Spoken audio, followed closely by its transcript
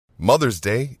Mother's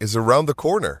Day is around the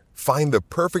corner. Find the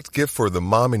perfect gift for the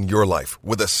mom in your life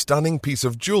with a stunning piece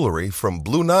of jewelry from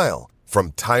Blue Nile.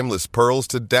 From timeless pearls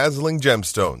to dazzling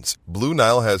gemstones, Blue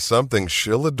Nile has something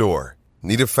she'll adore.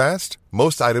 Need it fast?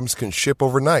 Most items can ship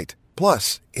overnight.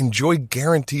 Plus, enjoy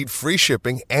guaranteed free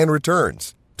shipping and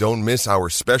returns. Don't miss our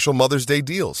special Mother's Day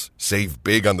deals. Save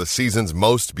big on the season's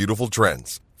most beautiful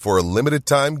trends. For a limited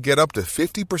time, get up to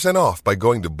 50% off by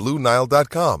going to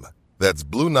BlueNile.com. That's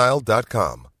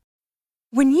BlueNile.com.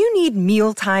 When you need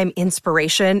mealtime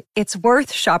inspiration, it's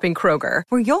worth shopping Kroger,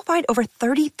 where you'll find over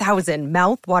 30,000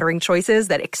 mouth-watering choices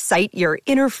that excite your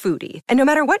inner foodie. And no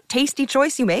matter what tasty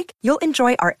choice you make, you'll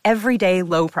enjoy our everyday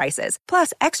low prices,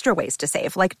 plus extra ways to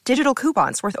save, like digital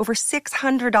coupons worth over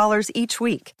 $600 each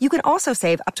week. You can also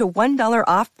save up to $1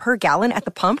 off per gallon at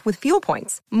the pump with fuel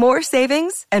points. More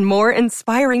savings and more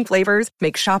inspiring flavors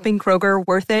make shopping Kroger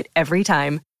worth it every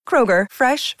time. Kroger,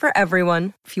 fresh for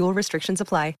everyone. Fuel restrictions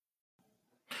apply.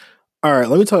 All right,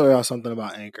 let me tell y'all something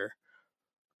about Anchor.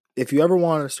 If you ever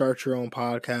want to start your own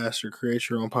podcast or create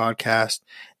your own podcast,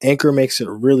 Anchor makes it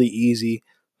really easy.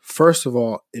 First of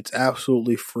all, it's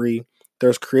absolutely free.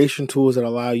 There's creation tools that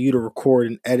allow you to record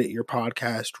and edit your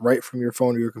podcast right from your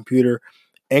phone or your computer.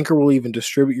 Anchor will even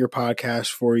distribute your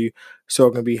podcast for you so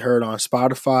it can be heard on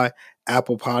Spotify,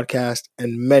 Apple Podcast,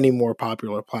 and many more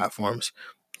popular platforms.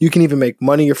 You can even make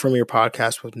money from your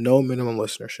podcast with no minimum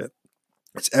listenership.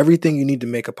 It's everything you need to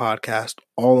make a podcast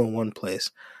all in one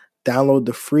place. Download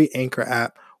the free Anchor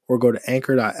app or go to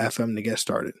anchor.fm to get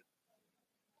started.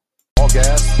 All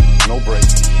gas, no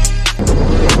brakes.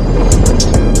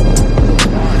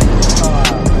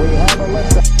 We have a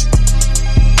lift.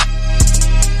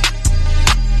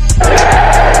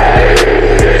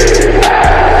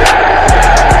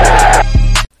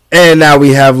 And now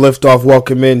we have liftoff.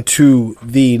 Welcome into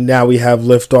the Now We Have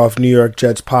Liftoff New York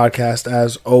Jets podcast.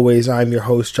 As always, I'm your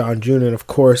host, John June. And of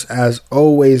course, as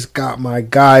always, got my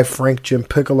guy, Frank Jim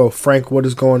Piccolo. Frank, what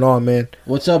is going on, man?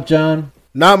 What's up, John?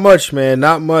 Not much, man.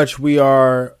 Not much. We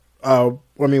are,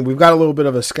 we've got a little bit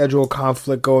of a schedule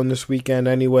conflict going this weekend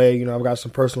anyway. You know, I've got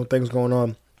some personal things going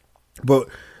on. But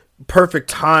perfect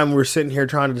time. We're sitting here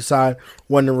trying to decide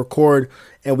when to record.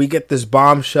 And we get this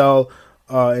bombshell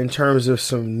in terms of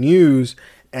some news,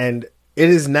 and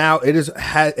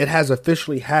it has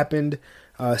officially happened.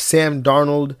 Sam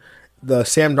Darnold, the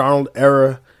Sam Darnold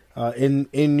era in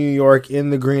New York,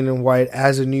 in the green and white,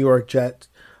 as a New York Jet,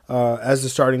 as the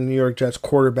starting New York Jets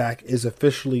quarterback, is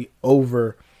officially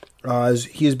over. As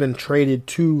he has been traded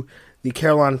to the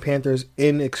Carolina Panthers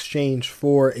in exchange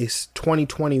for a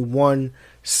 2021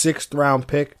 sixth-round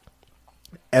pick,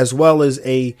 as well as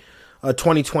a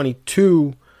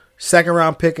 2022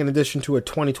 second-round pick, in addition to a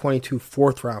 2022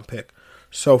 fourth-round pick.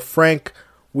 So, Frank,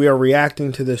 we are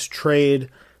reacting to this trade.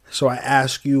 So I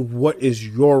ask you, what is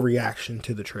your reaction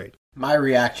to the trade? My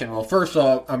reaction? Well, first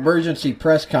off, emergency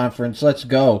press conference. Let's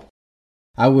go.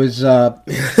 I was,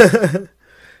 man,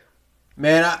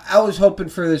 I was hoping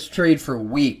for this trade for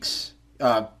weeks,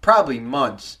 probably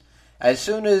months. As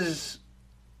soon as,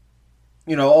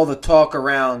 all the talk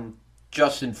around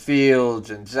Justin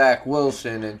Fields and Zach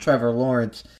Wilson and Trevor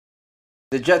Lawrence,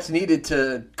 the Jets needed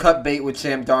to cut bait with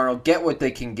Sam Darnold, get what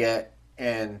they can get,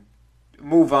 and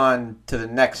move on to the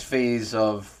next phase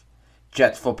of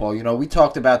Jets football. We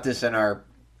talked about this in our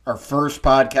first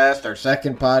podcast, our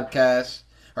second podcast,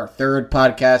 our third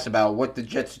podcast about what the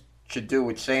Jets should do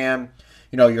with Sam.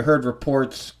 You heard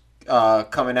reports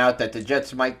coming out that the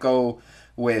Jets might go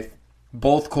with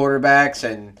both quarterbacks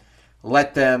and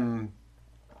let them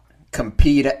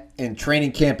compete in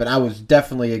training camp, and I was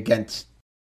definitely against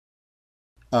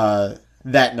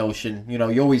that notion.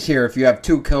 You always hear if you have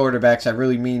two quarterbacks, that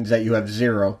really means that you have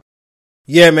zero.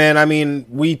 Yeah, man. I mean,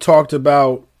 we talked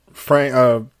about Frank.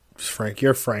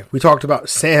 You're Frank. We talked about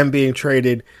Sam being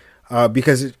traded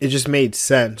because it just made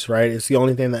sense, right? It's the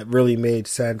only thing that really made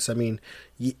sense. I mean,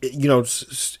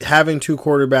 having two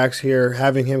quarterbacks here,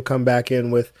 having him come back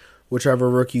in with whichever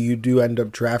rookie you do end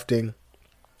up drafting,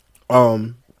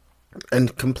 and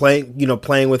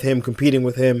playing with him, competing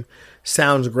with him,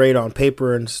 sounds great on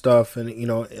paper and stuff, and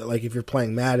like if you're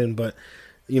playing Madden, but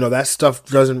that stuff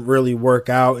doesn't really work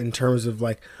out in terms of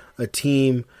like a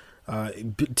team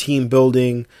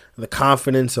building, the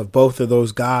confidence of both of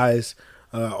those guys,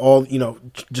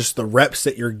 just the reps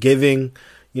that you're giving,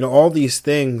 all these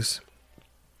things,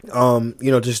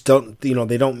 just don't,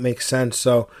 they don't make sense.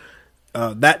 So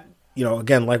that,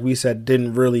 again, like we said,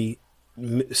 didn't really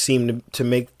seem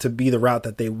to be the route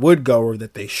that they would go or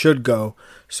that they should go.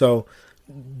 So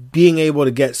being able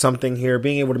to get something here,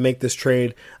 being able to make this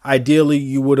trade, ideally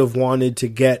you would have wanted to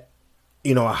get,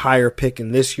 a higher pick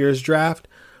in this year's draft.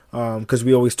 because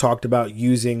we always talked about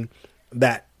using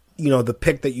that, the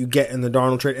pick that you get in the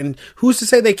Darnold trade. And who's to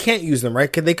say they can't use them,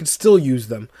 right? They could still use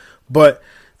them. But,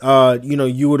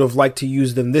 you would have liked to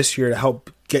use them this year to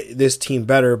help get this team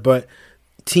better. But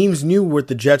teams knew what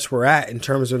the Jets were at in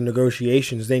terms of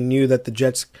negotiations. They knew that the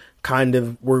Jets kind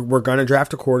of were going to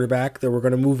draft a quarterback, they were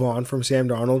going to move on from Sam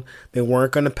Darnold, they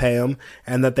weren't going to pay him,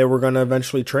 and that they were going to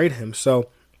eventually trade him. So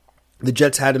the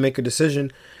Jets had to make a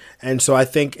decision. And so I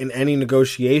think in any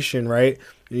negotiation, right,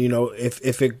 if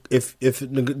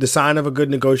the sign of a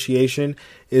good negotiation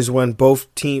is when both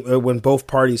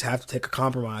parties have to take a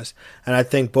compromise. And I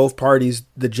think both parties,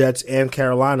 the Jets and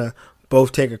Carolina,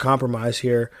 both take a compromise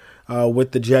here,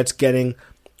 with the Jets getting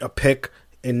a pick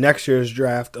in next year's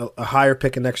draft, a higher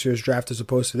pick in next year's draft as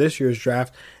opposed to this year's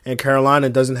draft, and Carolina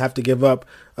doesn't have to give up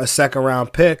a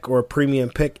second-round pick or a premium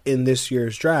pick in this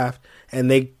year's draft,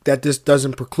 and that just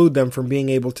doesn't preclude them from being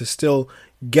able to still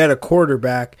get a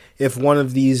quarterback if one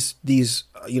of these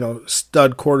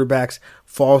stud quarterbacks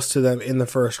falls to them in the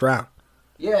first round.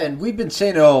 Yeah, and we've been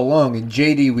saying it all along, in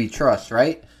JD we trust,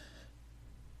 right?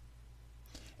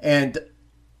 And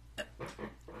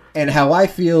how I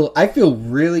feel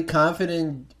really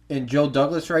confident in Joe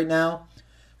Douglas right now,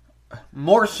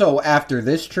 more so after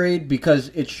this trade, because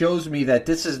it shows me that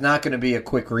this is not going to be a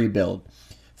quick rebuild.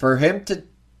 For him to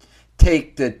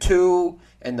take the 2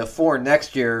 and the 4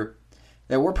 next year,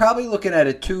 that we're probably looking at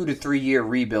a 2 to 3 year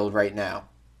rebuild right now.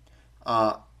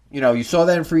 You saw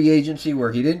that in free agency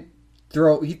where he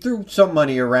threw some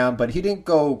money around, but he didn't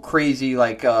go crazy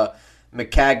like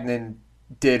Maccagnan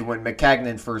did when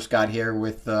Maccagnan first got here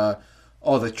with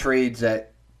all the trades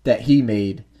that he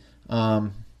made.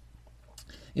 I'm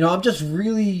just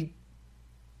really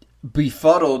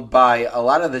befuddled by a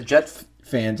lot of the Jet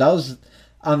fans. I was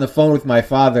on the phone with my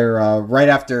father right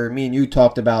after me and you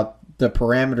talked about the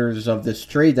parameters of this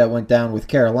trade that went down with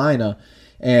Carolina,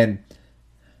 and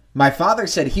my father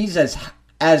said he's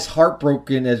as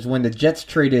heartbroken as when the Jets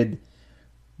traded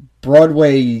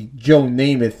Broadway Joe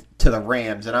Namath to the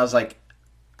Rams. And I was like,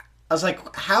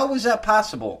 how is that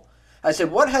possible? I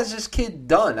said, what has this kid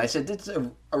done? I said, it's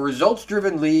a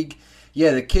results-driven league.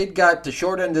 Yeah, the kid got the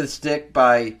short end of the stick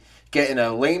by getting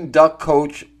a lame duck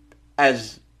coach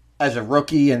as a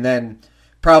rookie, and then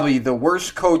probably the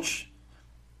worst coach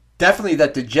definitely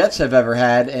that the Jets have ever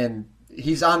had, and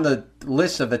he's on the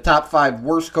list of the top 5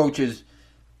 worst coaches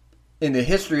in the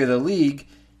history of the league.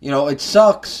 It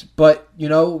sucks, but,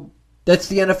 that's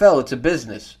the NFL. It's a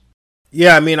business.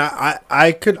 Yeah, I mean,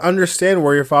 I could understand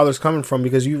where your father's coming from,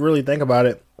 because you really think about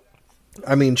it.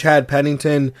 I mean, Chad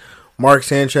Pennington, Mark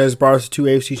Sanchez brought us 2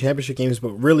 AFC Championship games,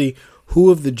 but really, who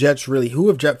have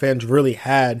Jet fans really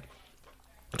had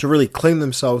to really claim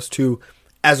themselves to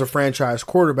as a franchise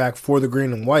quarterback for the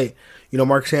green and white?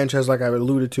 Mark Sanchez, like I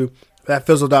alluded to, that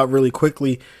fizzled out really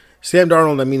quickly. Sam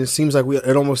Darnold, I mean, it seems like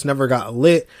it almost never got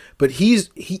lit, but he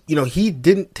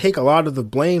didn't take a lot of the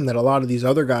blame that a lot of these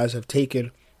other guys have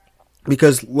taken,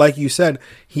 because, like you said,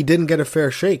 he didn't get a fair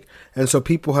shake. And so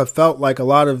people have felt like a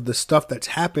lot of the stuff that's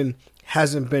happened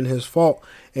hasn't been his fault.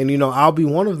 And, I'll be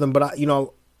one of them. But,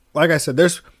 like I said,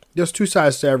 there's 2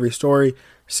 sides to every story.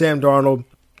 Sam Darnold,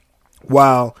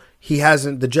 while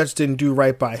the Jets didn't do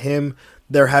right by him,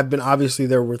 there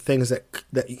were things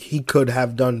that he could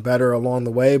have done better along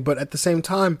the way. But at the same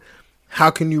time, how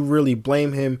can you really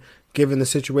blame him given the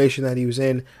situation that he was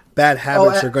in? Bad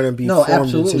habits are going to be formed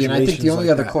absolutely. in situations. And I think the only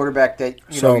like other that. quarterback that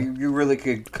you really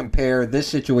could compare this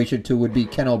situation to would be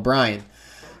Ken O'Brien.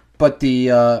 But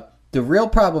the real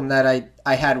problem that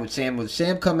I had with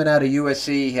Sam coming out of USC,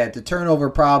 he had the turnover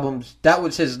problems. That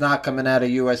was his not coming out of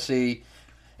USC,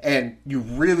 and you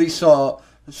really saw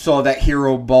that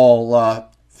hero ball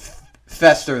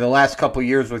fester the last couple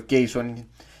years with Gase when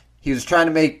he was trying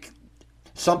to make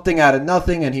something out of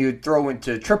nothing, and he would throw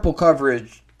into triple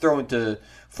coverage, throw into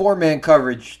 4-man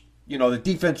coverage. The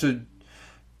defense would,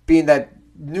 being that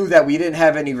knew that we didn't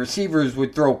have any receivers,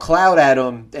 would throw cloud at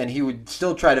him, and he would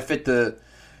still try to fit the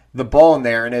ball in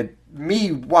there. And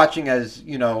me watching as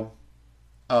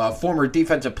a former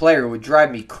defensive player would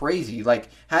drive me crazy. Like,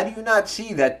 how do you not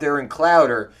see that they're in cloud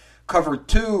or cover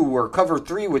 2 or cover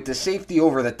 3 with the safety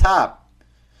over the top?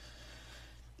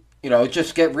 It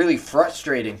just get really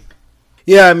frustrating.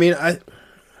 Yeah, I mean,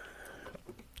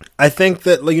 I think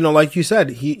that, like you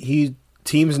said,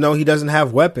 teams know he doesn't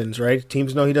have weapons, right?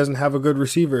 Teams know he doesn't have a good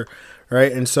receiver,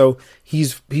 right? And so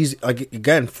he's like,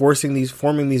 again, forming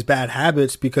these bad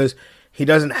habits because he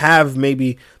doesn't have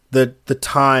maybe the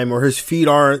time, or his feet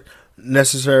aren't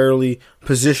necessarily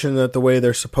positioned the way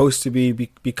they're supposed to be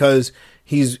because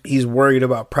he's worried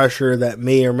about pressure that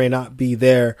may or may not be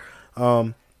there.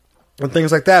 and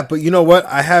things like that. But you know what?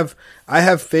 I have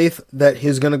faith that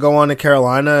he's going to go on to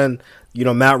Carolina, and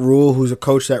Matt Rule, who's a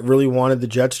coach that really wanted the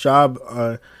Jets job,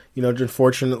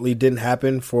 unfortunately didn't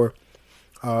happen for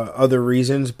other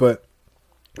reasons. But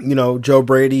Joe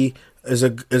Brady is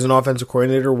an offensive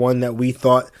coordinator, one that we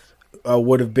thought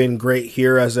would have been great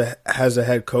here as a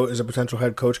head coach, as a potential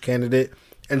head coach candidate.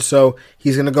 And so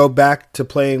he's going to go back to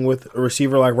playing with a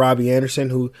receiver like Robbie Anderson,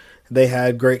 who they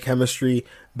had great chemistry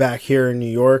back here in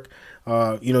New York.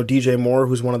 DJ Moore,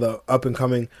 who's one of the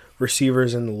up-and-coming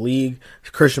receivers in the league.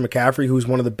 Christian McCaffrey, who's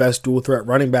one of the best dual-threat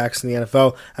running backs in the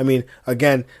NFL. I mean,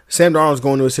 again, Sam Darnold's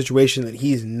going to a situation that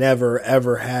he's never,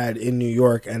 ever had in New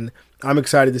York, and I'm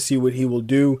excited to see what he will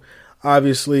do.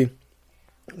 Obviously,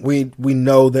 we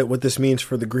know that what this means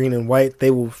for the green and white.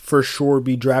 They will for sure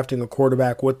be drafting a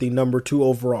quarterback with the number 2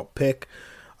 overall pick.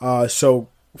 So,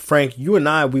 Frank, you and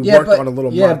I, we worked on a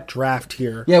little mock draft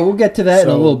here. Yeah, we'll get to that in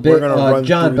a little bit,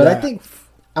 John. But that. I think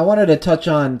I wanted to touch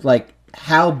on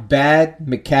how bad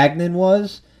Maccagnan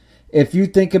was. If you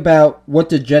think about what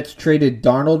the Jets traded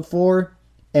Darnold for,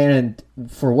 and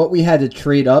for what we had to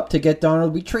trade up to get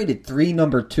Darnold, we traded 3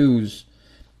 number 2s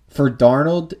for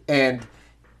Darnold. And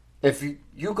if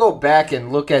you go back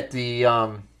and look at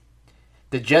the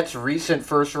Jets' recent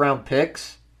first-round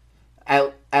picks,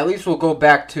 at least we'll go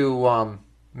back to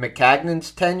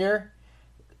Maccagnan's tenure.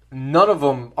 None of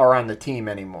them are on the team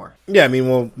anymore. Yeah, I mean,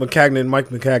 well, Mike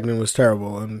Maccagnan was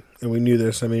terrible, and we knew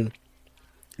this. I mean,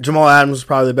 Jamal Adams was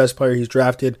probably the best player he's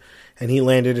drafted, and he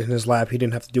landed in his lap. He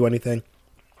didn't have to do anything.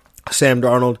 Sam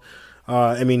Darnold,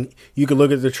 I mean, you could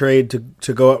look at the trade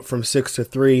to go up from 6 to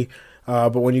 3,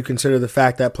 but when you consider the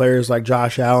fact that players like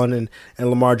Josh Allen and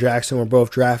Lamar Jackson were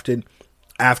both drafted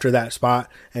after that spot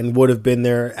and would have been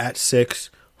there at 6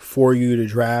 for you to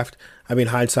draft, I mean,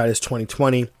 hindsight is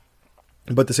 20/20.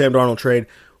 But the Sam Darnold trade,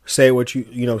 say what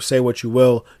you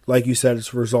will, like you said,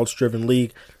 it's a results-driven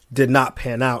league, did not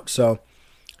pan out. So,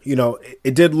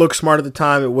 it did look smart at the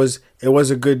time. I thought it was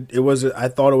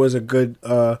a good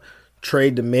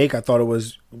trade to make. I thought it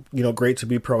was, great to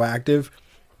be proactive.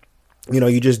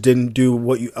 You just didn't do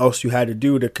what else you had to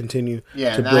do to continue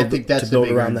to build, I think that's to build the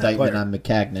bigger around that indictment player. on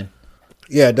Maccagnan.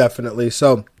 Yeah, definitely.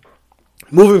 So,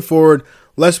 moving forward,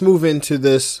 let's move into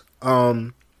this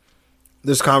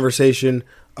this conversation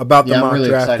about the mock really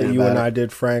draft that you and I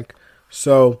did, Frank.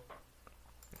 So,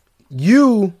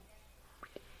 so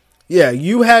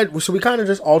we kind of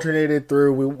just alternated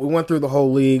through. We went through the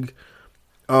whole league,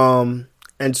 and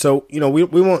so we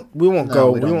won't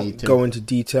go into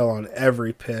detail on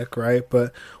every pick, right?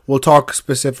 But we'll talk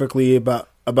specifically about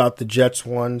the Jets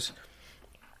ones.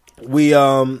 We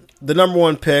the number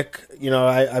 1 pick,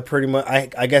 I pretty much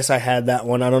I guess I had that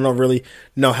one. I don't really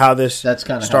know how this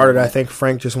started. I think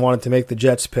Frank just wanted to make the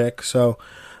Jets pick, so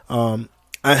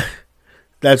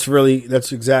that's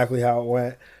exactly how it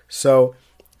went. So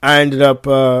I ended up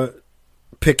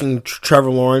picking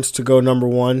Trevor Lawrence to go number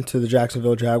 1 to the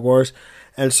Jacksonville Jaguars.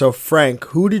 And so, Frank,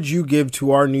 who did you give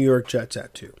to our New York Jets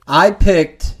at 2? I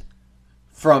picked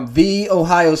from The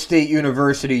Ohio State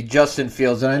University, Justin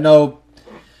Fields, and I know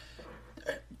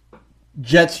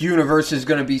Jets universe is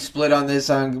going to be split on this.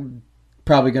 I'm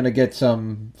probably going to get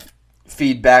some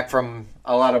feedback from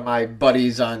a lot of my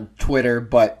buddies on Twitter,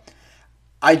 but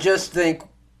I just think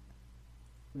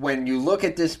when you look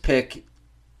at this pick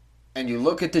and you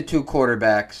look at the 2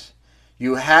 quarterbacks,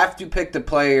 you have to pick the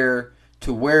player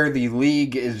to where the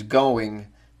league is going,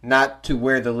 not to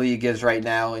where the league is right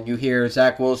now. And you hear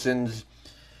Zach Wilson's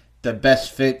the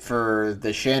best fit for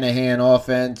the Shanahan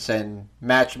offense and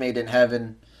match made in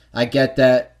heaven. I get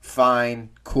that. Fine.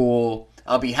 Cool.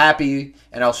 I'll be happy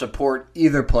and I'll support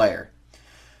either player.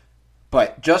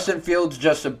 But Justin Fields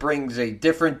just brings a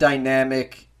different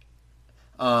dynamic.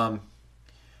 When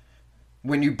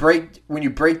you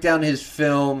break down his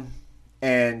film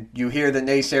and you hear the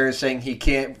naysayers saying he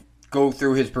can't go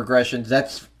through his progressions,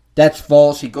 that's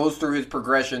false. He goes through his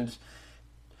progressions.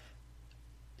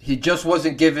 He just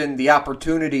wasn't given the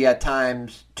opportunity at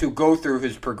times to go through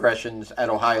his progressions at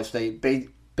Ohio State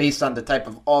based on the type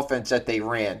of offense that they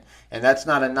ran. And that's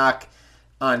not a knock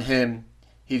on him.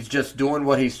 He's just doing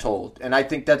what he's told. And I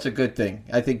think that's a good thing.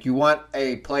 I think you want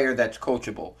a player that's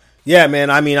coachable. Yeah, man.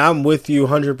 I mean, I'm with you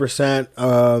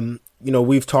 100%.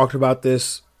 We've talked about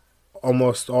this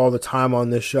almost all the time on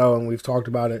this show, and we've talked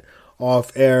about it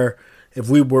off air. If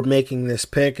we were making this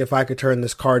pick, if I could turn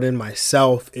this card in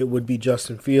myself, it would be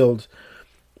Justin Fields.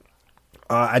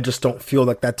 I just don't feel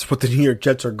like that's what the New York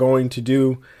Jets are going to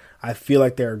do. I feel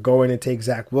like they're going to take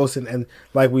Zach Wilson. And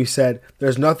like we said,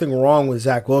 there's nothing wrong with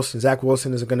Zach Wilson. Zach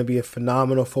Wilson is going to be a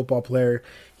phenomenal football player.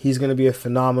 He's going to be a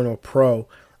phenomenal pro.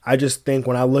 I just think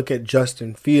when I look at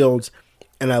Justin Fields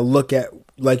and I look at,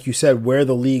 like you said, where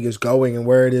the league is going and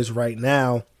where it is right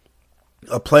now,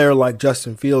 a player like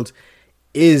Justin Fields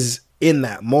is in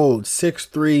that mold.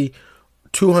 6'3",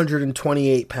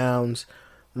 228 pounds,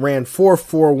 ran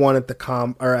 4.41 at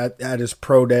the at his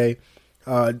pro day.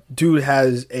 Dude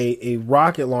has a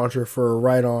rocket launcher for a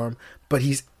right arm, but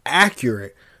he's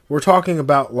accurate. We're talking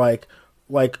about like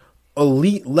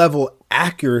elite level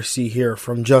accuracy here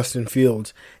from Justin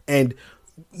Fields. And,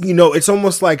 it's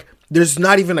almost like there's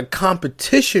not even a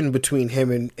competition between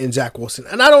him and Zach Wilson.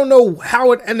 And I don't know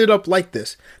how it ended up like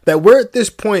this, that we're at this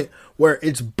point where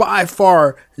it's by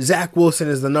far Zach Wilson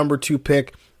is the number 2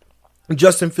 pick.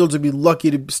 Justin Fields would be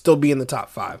lucky to still be in the top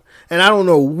 5. And I don't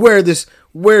know where this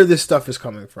stuff is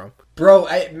coming from. Bro,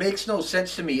 it makes no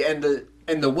sense to me. And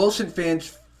the Wilson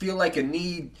fans feel like a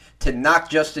need to knock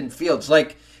Justin Fields.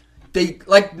 Like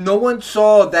no one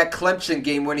saw that Clemson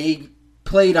game when he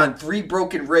played on 3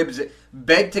 broken ribs,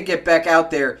 begged to get back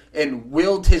out there, and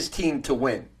willed his team to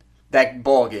win that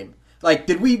ball game. Like,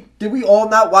 did we all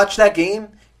not watch that game?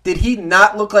 Did he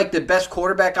not look like the best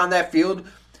quarterback on that field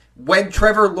when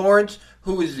Trevor Lawrence,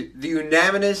 who is the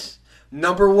unanimous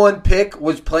number 1 pick,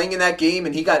 was playing in that game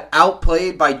and he got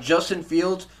outplayed by Justin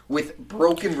Fields with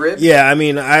broken ribs? Yeah, I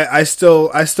mean, I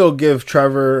still give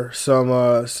Trevor some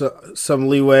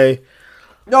leeway.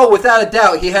 No, without a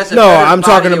doubt, he has. I'm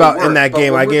talking about in that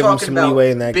game. I gave him some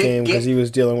leeway in that game because he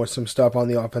was dealing with some stuff on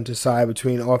the offensive side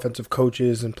between offensive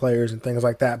coaches and players and things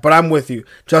like that. But I'm with you.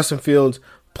 Justin Fields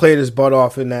played his butt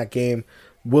off in that game,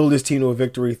 willed his team to a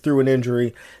victory through an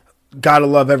injury. Gotta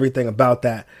love everything about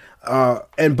that.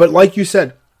 But like you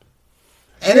said,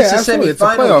 and it's a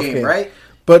semifinal game, right?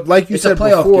 But like you said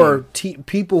before,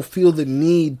 people feel the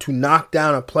need to knock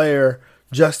down a player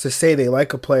just to say they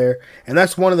like a player. And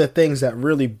that's one of the things that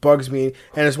really bugs me.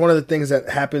 And it's one of the things that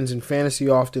happens in fantasy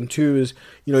often too is,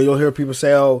 you'll hear people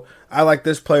say, oh, I like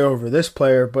this player over this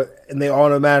player, and they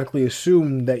automatically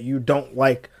assume that you don't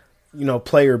like,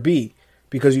 player B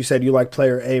because you said you like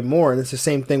player A more. And it's the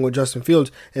same thing with Justin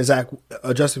Fields and Zach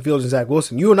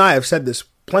Wilson. You and I have said this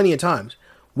plenty of times.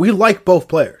 We like both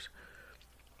players.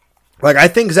 Like, I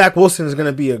think Zach Wilson is going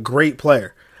to be a great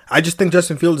player. I just think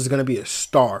Justin Fields is going to be a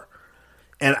star.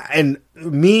 And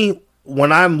me,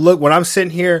 when I'm sitting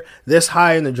here this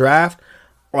high in the draft,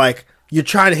 like, you're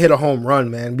trying to hit a home run,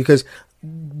 man, because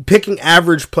picking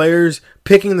average players,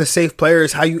 picking the safe player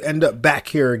is how you end up back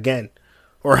here again,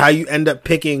 or how you end up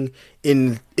picking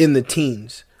in the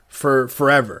teens for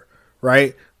forever,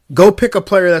 right? Go pick a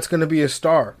player that's going to be a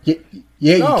star. Yeah,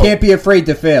 you can't be afraid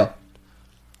to fail.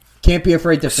 Can't be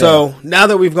afraid to fail. So now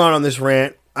that we've gone on this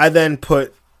rant, I then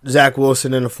put Zach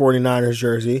Wilson in a 49ers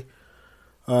jersey.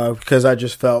 Because I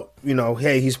just felt,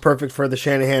 hey, he's perfect for the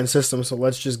Shanahan system, so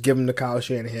let's just give him to Kyle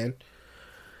Shanahan.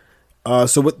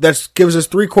 So that gives us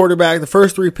 3 quarterbacks. The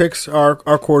first 3 picks are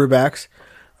quarterbacks.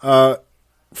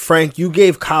 Frank, you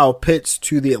gave Kyle Pitts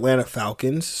to the Atlanta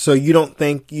Falcons, so you don't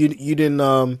think you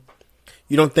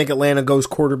don't think Atlanta goes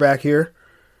quarterback here?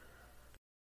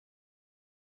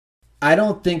 I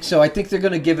don't think so. I think they're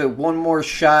going to give it one more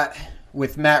shot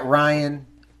with Matt Ryan,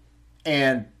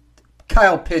 and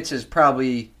Kyle Pitts is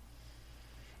probably,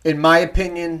 in my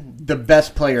opinion, the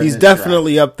best player. He's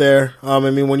definitely up there. I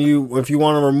mean, if you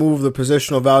want to remove the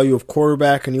positional value of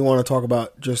quarterback and you want to talk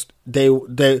about just day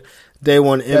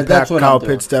one impact, Kyle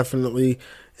Pitts definitely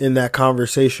in that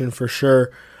conversation for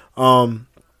sure.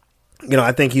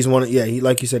 I think he's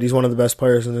like you said, he's one of the best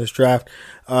players in this draft.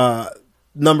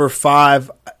 Number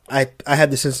 5, I had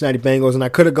the Cincinnati Bengals, and I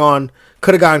could have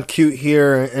gone cute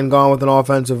here and gone with an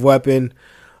offensive weapon.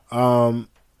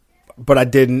 But I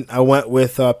didn't. I went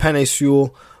with Penei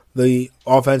Sewell, the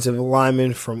offensive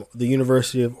lineman from the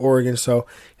University of Oregon. So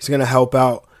he's going to help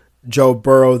out Joe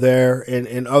Burrow there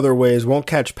in other ways. Won't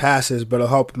catch passes, but it'll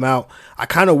help him out. I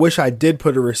kind of wish I did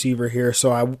put a receiver here,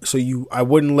 so I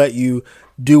wouldn't let you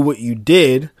do what you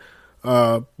did,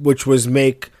 which was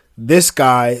make this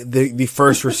guy the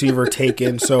first receiver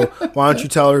taken. So why don't you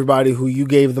tell everybody who you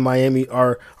gave the Miami,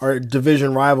 our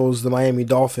division rivals, the Miami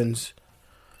Dolphins?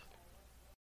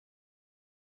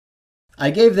 I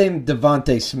gave them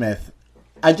Devontae Smith.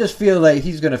 I just feel like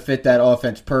he's going to fit that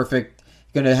offense perfect.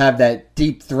 Going to have that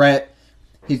deep threat.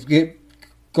 He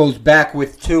goes back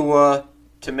with Tua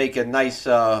to make a nice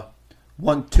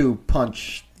 1-2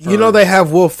 punch. They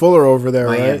have Will Fuller over there,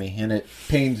 Miami, right? And it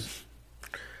pains.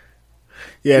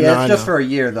 Yeah, it's just for a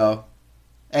year though,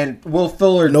 and Will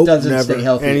Fuller doesn't stay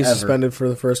healthy. And he's suspended for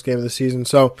the first game of the season.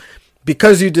 So,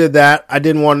 because you did that, I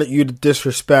didn't want you to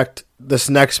disrespect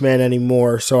this next man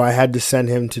anymore, so I had to send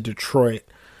him to Detroit.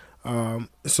 And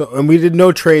we did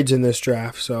no trades in this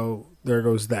draft, so there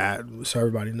goes that. So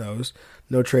everybody knows.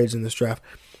 No trades in this draft.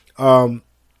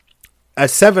 At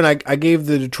 7, I gave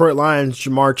the Detroit Lions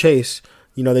Jamar Chase.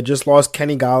 They just lost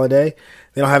Kenny Galladay.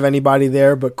 They don't have anybody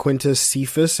there but Quintus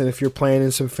Cephas. And if you're playing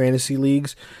in some fantasy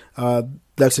leagues,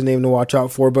 that's a name to watch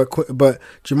out for. But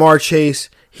Jamar Chase,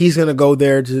 he's going to go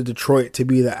there to Detroit to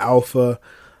be the alpha.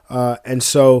 And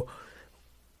so,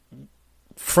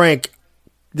 Frank,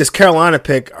 this Carolina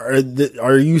pick,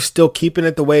 are you still keeping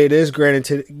it the way it is,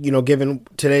 granted, given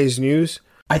today's news?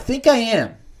 I think I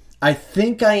am. I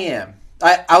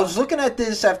was looking at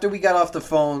this after we got off the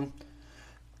phone,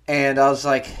 and I was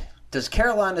like, does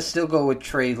Carolina still go with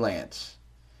Trey Lance?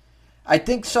 I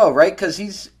think so, right? Because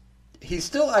he's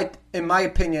still, in my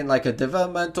opinion, like a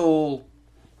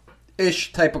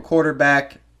developmental-ish type of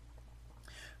quarterback.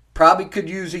 Probably could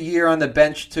use a year on the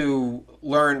bench to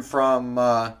learn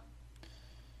from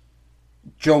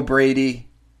Joe Brady.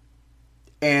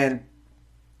 And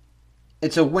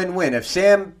it's a win-win. If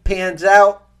Sam pans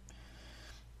out,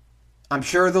 I'm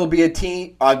sure there'll be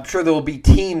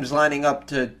teams lining up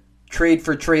to trade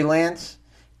for Trey Lance.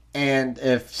 And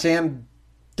if Sam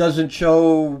doesn't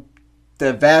show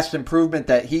the vast improvement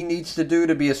that he needs to do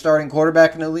to be a starting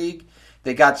quarterback in the league,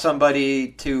 they got somebody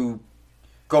to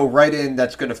go right in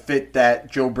that's going to fit that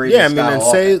Joe Brady style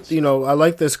offense. Say, I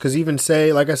like this because even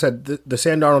say, like I said, the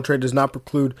Sam Darnold trade does not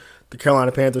preclude the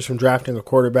Carolina Panthers from drafting a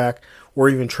quarterback or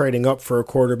even trading up for a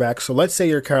quarterback. So let's say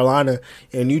you're Carolina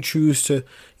and you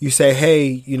say,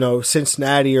 hey,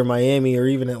 Cincinnati or Miami or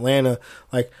even Atlanta,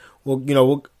 like, we'll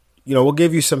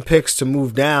give you some picks to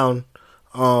move down,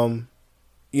 we'll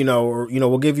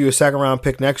give you a second round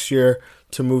pick next year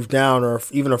to move down, or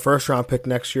even a first round pick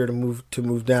next year to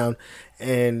move down,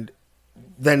 and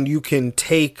then you can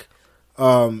take,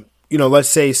 let's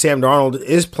say Sam Darnold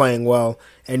is playing well,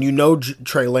 and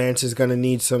Trey Lance is going to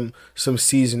need some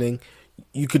seasoning.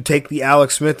 You could take the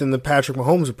Alex Smith and the Patrick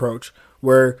Mahomes approach,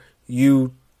 where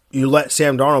you let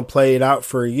Sam Darnold play it out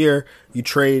for a year,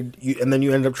 and then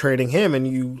you end up trading him, and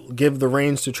you give the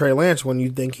reins to Trey Lance when you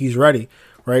think he's ready,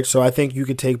 right? So I think you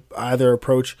could take either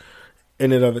approach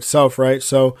in and of itself, right?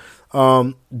 So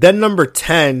then number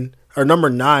 10 or number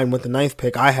 9 with the 9th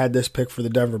pick, I had this pick for the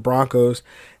Denver Broncos,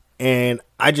 and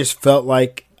I just felt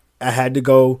like I had to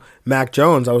go Mac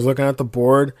Jones. I was looking at the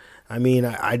board. I mean,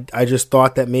 I just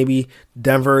thought that maybe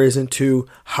Denver isn't too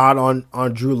hot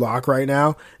on Drew Lock right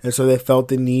now, and so they felt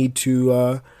the need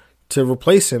to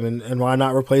replace him, and why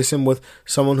not replace him with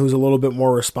someone who's a little bit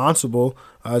more responsible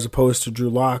as opposed to Drew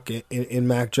Lock in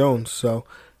Mac Jones. So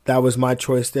that was my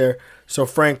choice there. So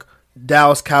Frank,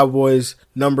 Dallas Cowboys,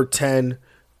 number 10,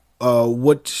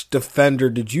 which defender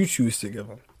did you choose to give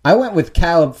him? I went with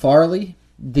Caleb Farley,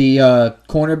 the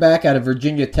cornerback out of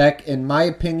Virginia Tech. In my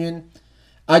opinion,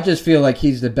 I just feel like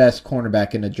he's the best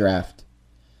cornerback in the draft.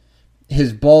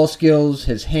 His ball skills,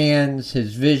 his hands,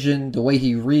 his vision, the way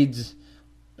he reads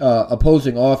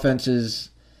opposing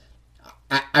offenses,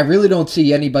 I really don't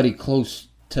see anybody close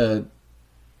to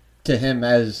him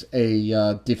as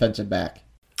a defensive back.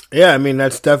 Yeah, I mean,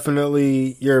 that's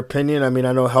definitely your opinion. I mean,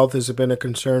 I know health has been a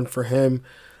concern for him.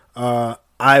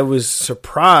 I was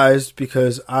surprised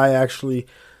because I actually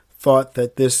thought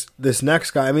that this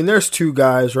next guy, I mean, there's 2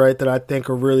 guys, right, that I think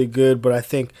are really good, but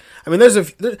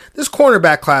this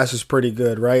cornerback class is pretty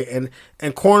good, right? And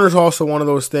corner's also one of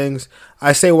those things.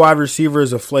 I say wide receiver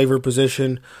is a flavor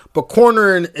position, but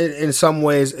corner in some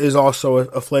ways is also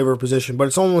a flavor position, but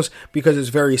it's almost because it's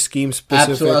very scheme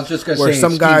specific. Absolutely. I was just going to say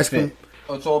some guys fit.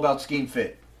 It's all about scheme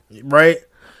fit. Right?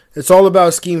 It's all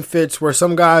about scheme fits where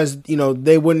some guys,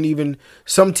 they wouldn't even,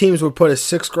 some teams would put a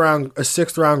sixth round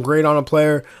grade on a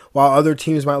player, while other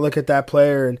teams might look at that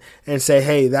player and say,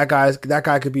 hey, that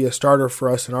guy could be a starter for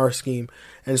us in our scheme.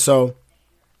 And so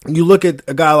you look at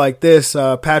a guy like this,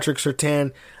 Patrick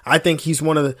Surtain, I think he's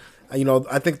one of the,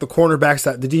 I think the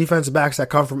cornerbacks, the defensive backs that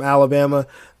come from Alabama,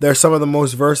 they're some of the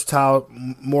most versatile,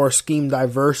 more scheme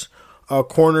diverse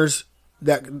corners,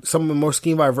 that some of the most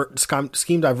scheme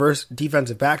diverse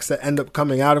defensive backs that end up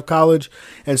coming out of college.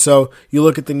 And so you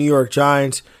look at the New York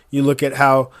Giants, you look at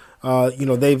how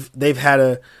they've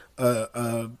had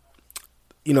a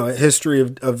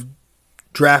history of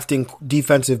drafting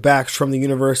defensive backs from the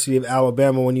University of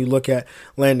Alabama. When you look at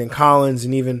Landon Collins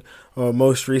and even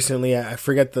most recently, I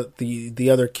forget the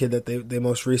other kid that they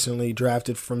most recently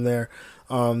drafted from there,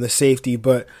 the safety,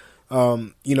 but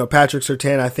Patrick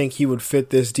Surtain, I think he would fit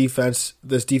this defense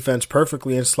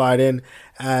perfectly and slide in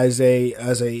as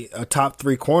a top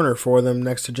 3 corner for them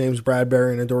next to James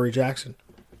Bradbury and Adoree Jackson.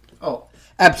 Oh,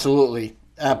 absolutely.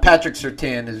 Patrick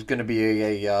Surtain is going to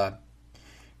be a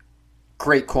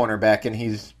great cornerback, and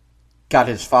he's got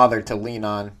his father to lean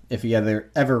on if he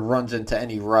ever runs into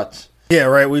any ruts. Yeah,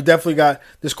 right. We definitely got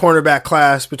this cornerback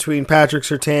class between Patrick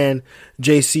Surtain,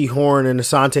 J.C. Horn, and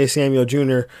Asante Samuel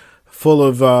Jr. full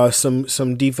of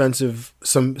some defensive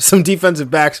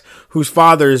backs whose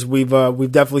fathers we've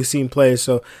definitely seen play.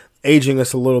 So aging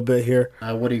us a little bit here.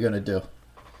 What are you gonna do?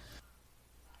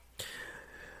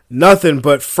 Nothing,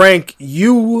 but Frank,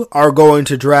 you are going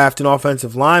to draft an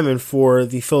offensive lineman for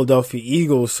the Philadelphia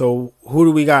Eagles. So who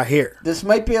do we got here? This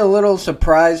might be a little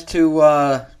surprise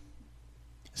to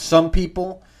some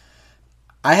people.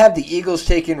 I have the Eagles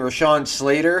taking Rashawn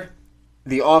Slater,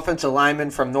 the offensive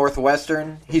lineman from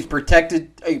Northwestern. He's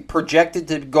projected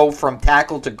to go from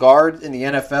tackle to guard in the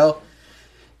NFL.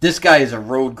 This guy is a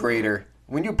road grader.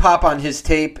 When you pop on his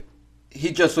tape,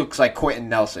 he just looks like Quentin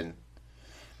Nelson.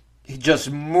 He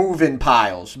just moving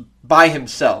piles by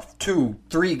himself. 2,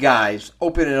 3 guys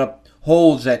opening up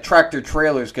holes that tractor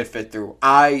trailers could fit through.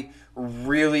 I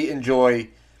really enjoy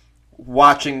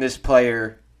watching this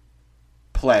player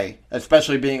play,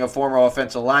 especially being a former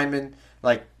offensive lineman.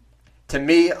 Like, to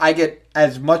me, I get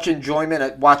as much enjoyment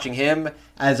at watching him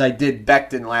as I did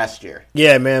Becton last year.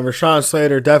 Yeah, man, Rashawn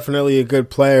Slater, definitely a good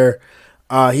player.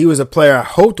 He was a player I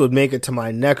hoped would make it to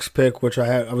my next pick, which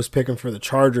I was picking for the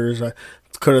Chargers. I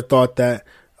could have thought that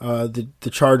the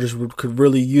Chargers could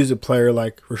really use a player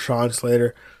like Rashawn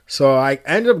Slater. So I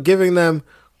ended up giving them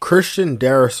Christian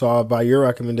Darrisaw by your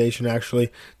recommendation,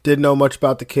 actually. Didn't know much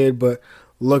about the kid, but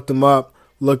looked him up,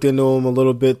 looked into him a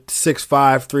little bit.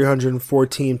 6'5",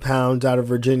 314 pounds out of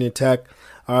Virginia Tech.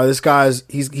 This guy's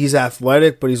he's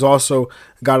athletic, but he's also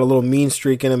got a little mean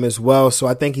streak in him as well. So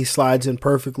I think he slides in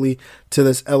perfectly to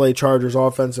this LA Chargers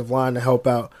offensive line to help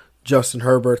out Justin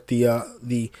Herbert, the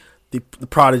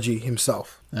prodigy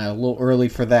himself. A little early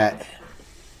for that.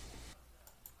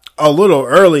 A little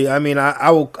early. I mean,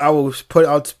 I'll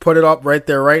put it up right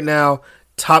there right now.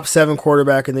 Top 7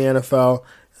 quarterback in the NFL,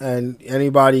 and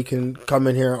anybody can come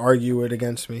in here and argue it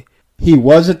against me. He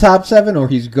was a top 7, or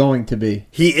he's going to be?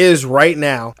 He is right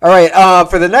now. All right,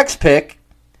 for the next pick,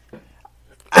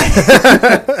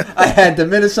 I had the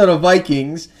Minnesota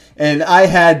Vikings, and I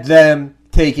had them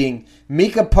taking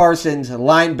Micah Parsons,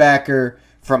 linebacker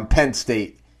from Penn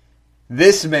State.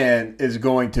 This man is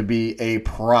going to be a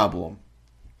problem.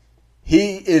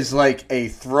 He is like a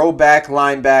throwback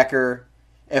linebacker,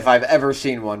 if I've ever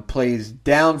seen one. Plays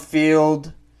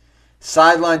downfield,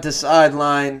 sideline to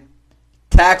sideline,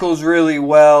 tackles really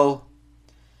well.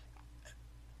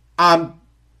 I'm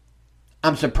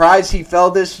surprised he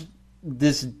fell this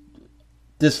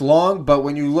long, but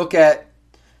when you look at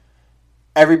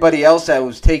everybody else that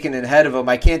was taken ahead of him,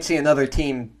 I can't see another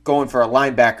team going for a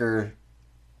linebacker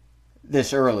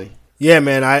this early. Yeah,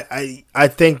 man, I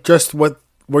think just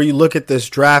where you look at this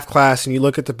draft class and you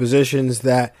look at the positions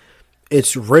that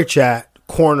it's rich at,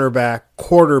 cornerback,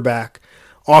 quarterback,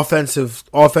 offensive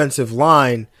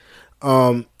line,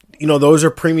 those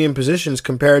are premium positions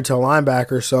compared to a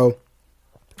linebacker. So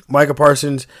Micah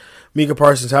Parsons,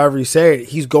 however you say it,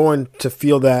 he's going to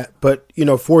feel that. But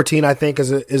 14, I think,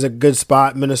 is a good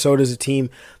spot. Minnesota is a team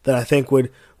that I think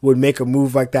would make a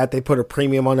move like that. They put a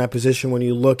premium on that position when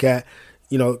you look at,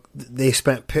 they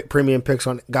spent premium picks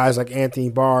on guys like Anthony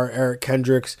Barr, Eric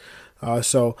Kendricks.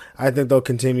 So I think they'll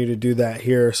continue to do that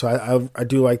here. So I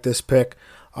do like this pick.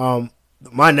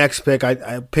 My next pick,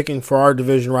 I'm picking for our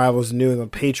division rivals, the New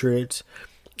England Patriots.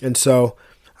 And so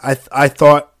I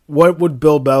thought, what would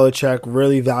Bill Belichick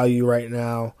really value right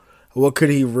now? What could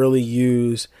he really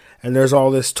use? And there's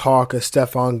all this talk of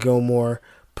Stephon Gilmore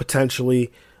potentially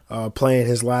playing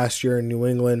his last year in New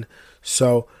England.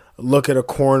 So look at a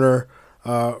corner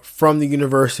from the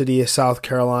University of South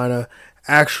Carolina.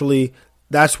 Actually,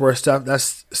 that's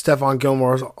Stephon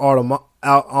Gilmore's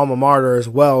alma mater as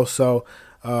well. So,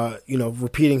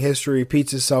 repeating history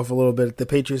repeats itself a little bit. The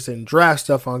Patriots didn't draft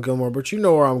Stephon Gilmore, but you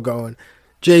know where I'm going.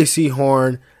 J.C.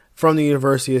 Horn from the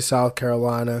University of South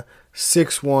Carolina,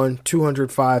 6'1",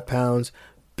 205 pounds,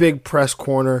 big press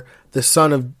corner, the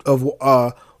son of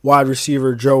wide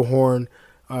receiver Joe Horn.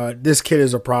 This kid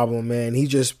is a problem, man. He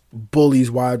just bullies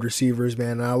wide receivers,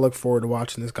 man, and I look forward to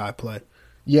watching this guy play.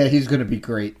 Yeah, he's going to be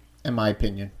great, in my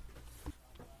opinion.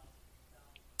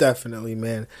 Definitely,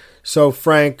 man. So,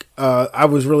 Frank, I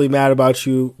was really mad at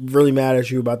you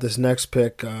about this next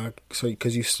pick,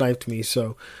 because you sniped me.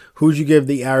 So, who'd you give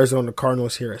the Arizona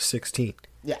Cardinals here at 16?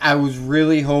 Yeah, I was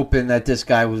really hoping that this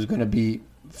guy was going to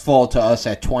fall to us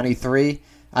at 23.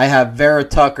 I have Vera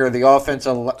Tucker, the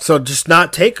offensive. So just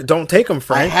don't take him,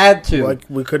 Frank. I had to. Like,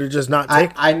 we could have just not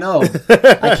taken. I know.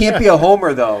 I can't be a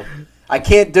homer though. I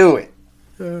can't do it.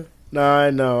 No, I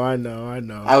know.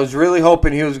 I was really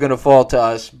hoping he was going to fall to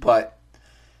us, but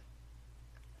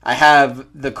I have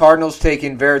the Cardinals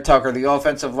taking Vera Tucker, the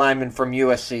offensive lineman from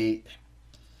USC.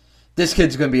 This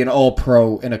kid's going to be an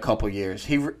all-pro in a couple years.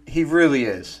 He really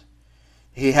is.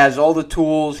 He has all the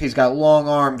tools. He's got long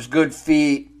arms, good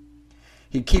feet.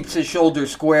 He keeps his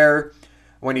shoulders square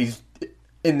when he's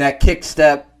in that kick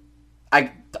step.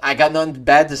 I got nothing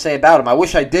bad to say about him. I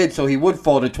wish I did, so he would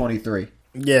fall to 23.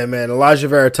 Yeah, man. Elijah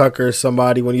Vera Tucker is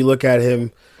somebody, when you look at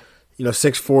him,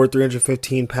 6'4",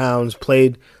 315 pounds,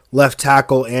 played left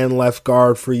tackle and left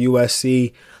guard for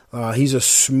USC. He's a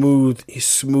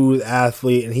smooth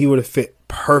athlete, and he would have fit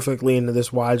perfectly into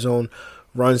this wide zone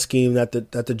run scheme that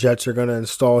the Jets are going to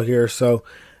install here. So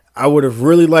I would have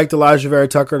really liked Elijah Vera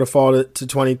Tucker to fall to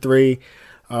 23.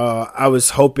 I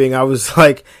was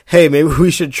like, hey, maybe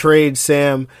we should trade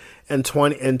Sam and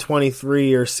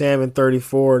 23 or Sam and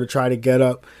 34 to try to get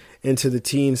up into the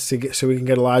teens so we can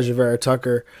get Elijah Vera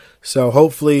Tucker. So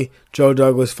hopefully Joe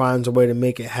Douglas finds a way to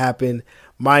make it happen.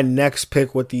 My next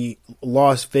pick with the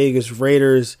Las Vegas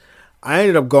Raiders, I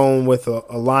ended up going with a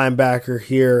linebacker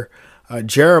here,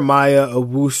 Jeremiah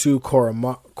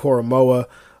Owusu-Koramoah,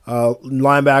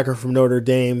 linebacker from Notre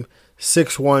Dame,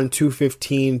 6'1",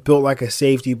 215, built like a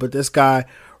safety, but this guy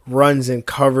runs and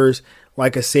covers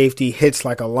like a safety, hits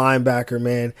like a linebacker,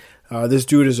 man. This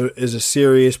dude is a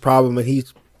serious problem, and he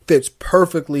fits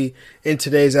perfectly in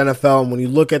today's NFL. And when you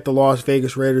look at the Las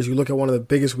Vegas Raiders, you look at one of the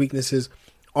biggest weaknesses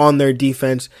on their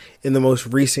defense in the most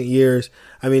recent years.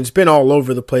 I mean, it's been all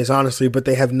over the place, honestly, but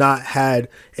they have not had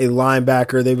a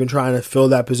linebacker. They've been trying to fill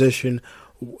that position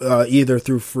either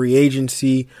through free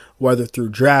agency, whether through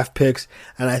draft picks.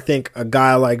 And I think a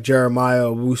guy like Jeremiah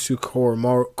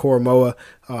Owusu-Koramoah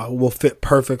will fit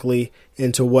perfectly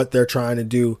into what they're trying to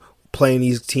do, playing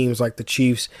these teams like the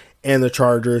Chiefs and the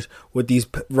Chargers with these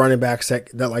running backs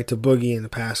that like to boogie in the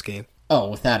pass game. Oh,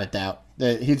 without a doubt.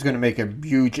 He's going to make a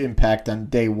huge impact on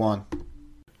day one.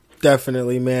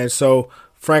 Definitely, man. So,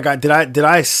 Frank, did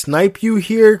I snipe you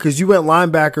here? Because you went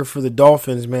linebacker for the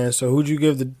Dolphins, man. So who'd you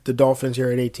give the Dolphins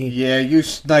here at 18? Yeah, you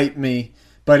sniped me,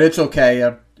 but it's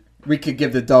okay. We could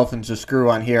give the Dolphins a screw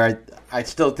on here. I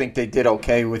still think they did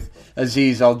okay with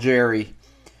Azeez Al-Jari,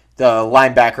 the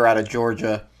linebacker out of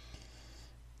Georgia.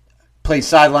 Plays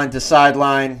sideline to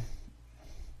sideline.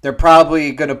 They're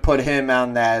probably going to put him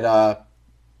on that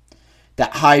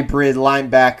hybrid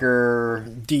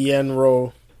linebacker DN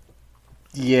role.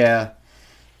 Yeah.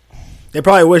 They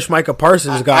probably wish Micah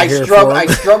Parsons got here for him. I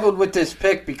struggled with this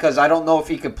pick because I don't know if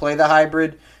he could play the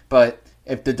hybrid, but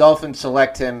if the Dolphins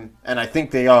select him, and I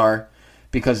think they are,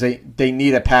 because they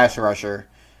need a pass rusher,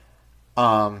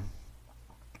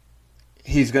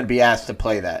 he's going to be asked to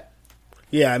play that.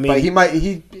 Yeah, I mean, but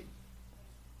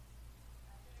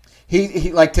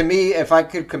he like, to me, if I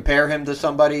could compare him to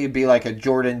somebody, it'd be like a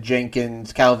Jordan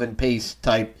Jenkins, Calvin Pace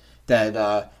type that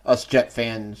us Jet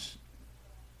fans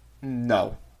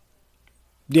know.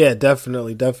 Yeah,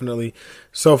 definitely.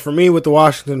 So for me with the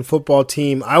Washington football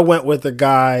team, I went with a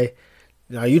guy.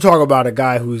 Now you talk about a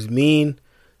guy who's mean.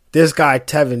 This guy,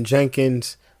 Tevin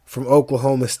Jenkins from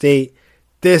Oklahoma State.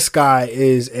 This guy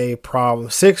is a problem.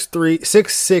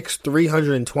 6'6",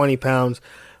 320 pounds.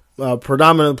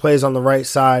 Predominantly plays on the right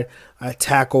side.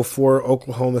 Tackle for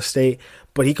Oklahoma State.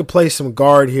 But he could play some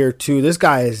guard here too. This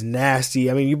guy is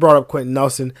nasty. I mean, you brought up Quentin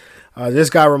Nelson.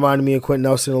 This guy reminded me of Quentin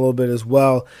Nelson a little bit as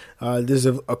well. There's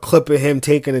a clip of him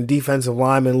taking a defensive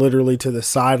lineman literally to the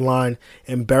sideline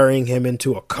and burying him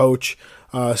into a coach.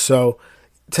 So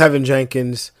Tevin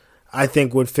Jenkins, I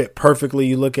think, would fit perfectly.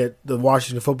 You look at the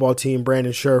Washington football team,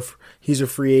 Brandon Scherf, he's a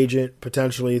free agent,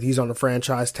 potentially. He's on the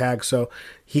franchise tag, so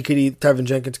Tevin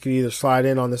Jenkins could either slide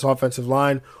in on this offensive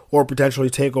line or potentially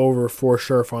take over for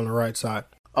Scherf on the right side.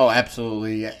 Oh,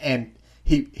 absolutely. And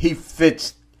he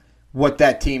fits what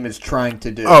that team is trying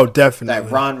to do. Oh, definitely.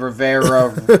 That Ron Rivera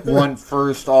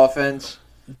run-first offense.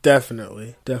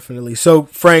 Definitely. So,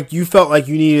 Frank, you felt like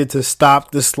you needed to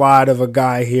stop the slide of a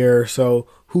guy here, so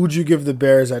who'd you give the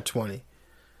Bears at 20?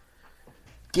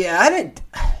 Yeah,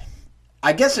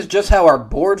 I guess it's just how our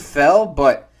board fell,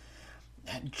 but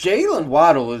Jalen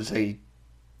Waddle is a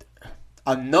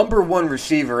number one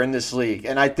receiver in this league,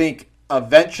 and I think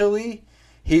eventually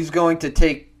he's going to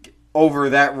take over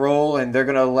that role, and they're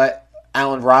going to let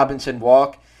Allen Robinson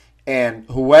walk, and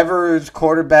whoever's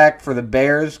quarterback for the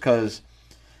Bears, because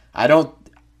I don't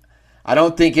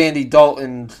think Andy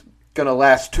Dalton's going to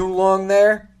last too long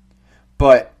there,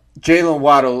 but Jalen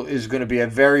Waddle is going to be a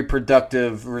very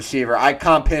productive receiver. I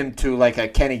comp him to like a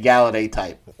Kenny Galladay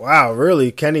type. Wow,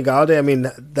 really? Kenny Galladay? I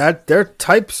mean,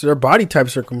 their body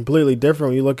types are completely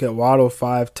different. When you look at Waddle,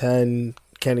 5'10",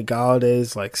 Kenny Galladay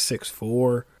is like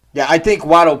 6'4". Yeah, I think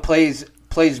Waddle plays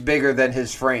bigger than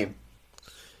his frame.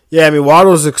 Yeah, I mean,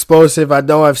 Waddle's explosive. I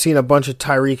know I've seen a bunch of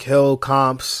Tyreek Hill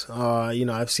comps.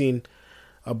 I've seen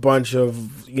a bunch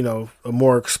of, a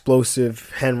more explosive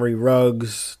Henry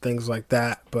Ruggs, things like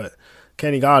that. But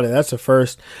Kenny Golladay, that's a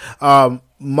first. I'm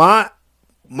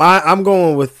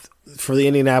going with, for the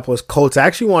Indianapolis Colts. I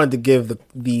actually wanted to give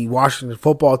the Washington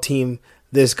football team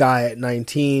this guy at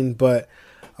 19, but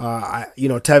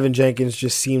Tevin Jenkins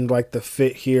just seemed like the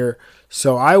fit here.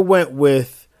 So I went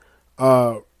with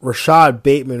Rashad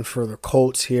Bateman for the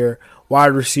Colts here,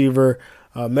 wide receiver,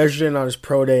 measured in on his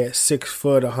pro day at 6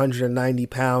 foot, 190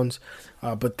 pounds.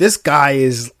 But this guy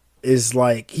is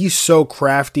like, he's so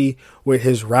crafty with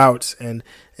his routes, and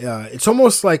it's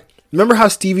almost like, remember how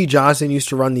Stevie Johnson used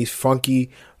to run these funky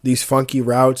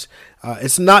routes?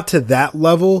 It's not to that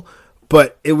level,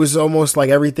 but it was almost like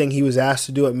everything he was asked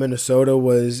to do at Minnesota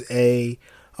was an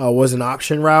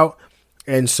option route.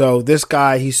 And so this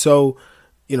guy, he's so,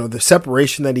 the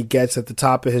separation that he gets at the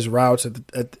top of his routes,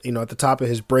 at the top of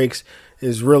his breaks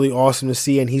is really awesome to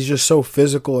see. And he's just so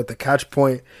physical at the catch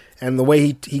point, and the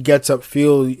way he gets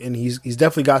upfield, and he's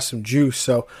definitely got some juice.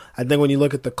 So I think when you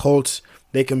look at the Colts,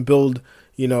 they can build,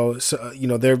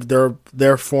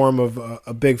 their form of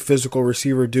a big physical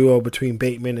receiver duo between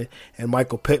Bateman and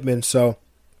Michael Pittman. So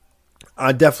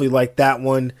I definitely like that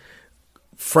one.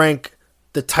 Frank,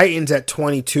 the Titans at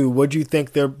 22. What do you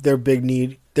think their big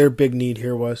need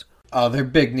here was? Their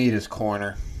big need is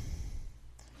corner.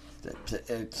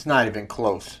 It's not even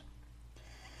close.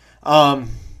 I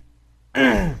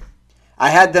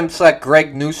had them select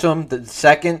Greg Newsome, the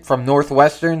second from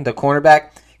Northwestern, the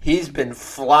cornerback. He's been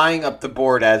flying up the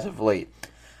board as of late.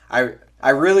 I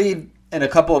really, in a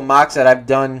couple of mocks that I've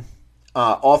done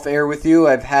off air with you,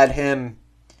 I've had him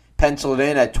penciled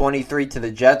in at 23 to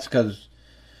the Jets because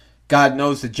God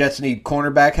knows the Jets need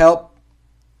cornerback help.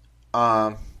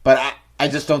 But I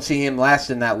just don't see him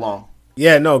lasting that long.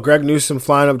 Yeah, no, Greg Newsome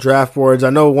flying up draft boards.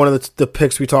 I know one of the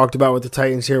picks we talked about with the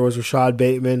Titans here was Rashad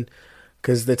Bateman,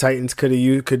 because the Titans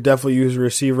could definitely use a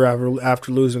receiver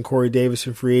after losing Corey Davis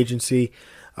in free agency.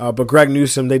 But Greg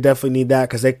Newsome, they definitely need that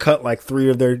because they cut like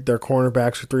 3 of their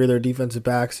cornerbacks or 3 of their defensive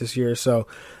backs this year. So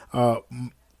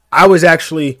I was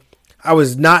happy,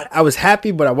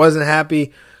 but I wasn't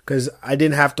happy because I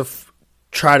didn't have to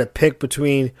try to pick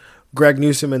between Greg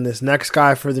Newsome and this next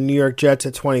guy for the New York Jets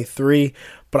at 23.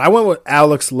 But I went with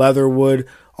Alex Leatherwood,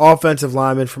 offensive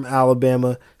lineman from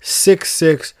Alabama,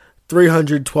 6'6",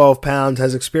 312 pounds,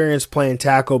 has experience playing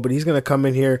tackle, but he's going to come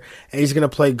in here and he's going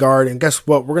to play guard. And guess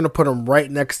what? We're going to put him right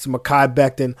next to Mekhi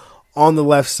Becton on the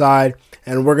left side,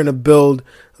 and we're going to build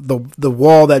the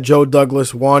wall that Joe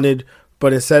Douglas wanted,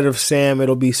 but instead of Sam,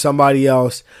 it'll be somebody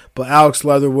else. But Alex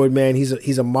Leatherwood, man,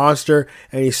 he's a monster,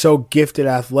 and he's so gifted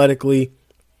athletically.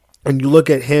 And you look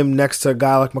at him next to a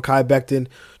guy like Mekhi Becton,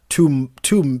 two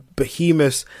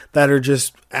behemoths that are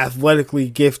just athletically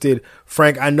gifted.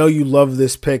 Frank, I know you love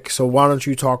this pick, so why don't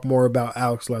you talk more about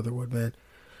Alex Leatherwood, man?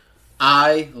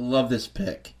 I love this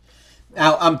pick.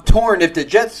 Now, I'm torn. If the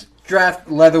Jets draft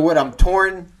Leatherwood, I'm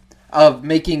torn of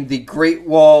making the Great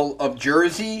Wall of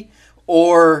Jersey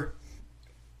or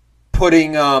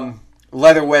putting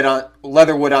Leatherwood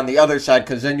on the other side,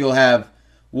 because then you'll have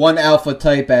one alpha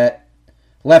type at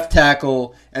left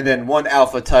tackle, and then one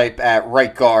alpha type at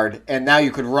right guard, and now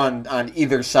you could run on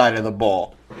either side of the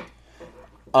ball.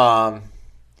 But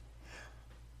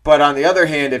on the other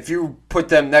hand, if you put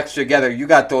them next together, you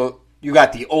got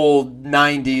the old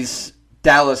 90s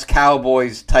Dallas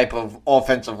Cowboys type of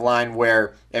offensive line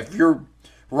where if you're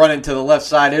running to the left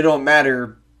side, it don't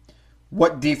matter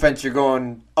what defense you're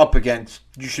going up against.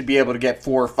 You should be able to get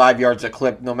 4 or 5 yards a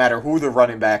clip no matter who the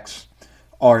running backs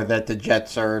are that the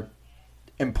Jets are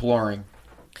imploring.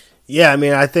 Yeah, I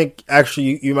mean, I think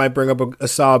actually you might bring up a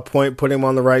solid point, putting them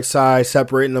on the right side,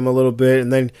 separating them a little bit,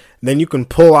 and then you can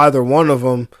pull either one of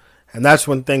them, and that's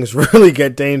when things really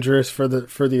get dangerous for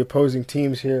the opposing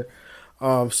teams here.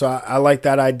 So I like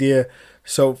that idea.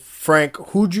 So Frank,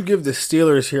 who'd you give the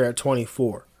Steelers here at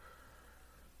 24?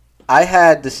 I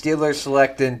had the Steelers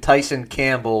selecting Tyson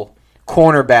Campbell,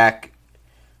 cornerback,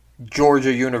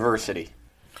 Georgia University.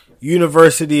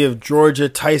 University of Georgia,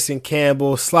 Tyson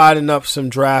Campbell, sliding up some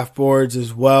draft boards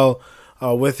as well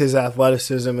with his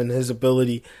athleticism and his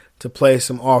ability to play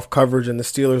some off coverage, and the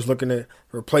Steelers looking to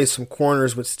replace some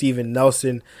corners with Steven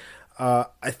Nelson. I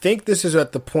think this is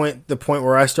at the point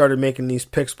where I started making these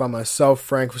picks by myself,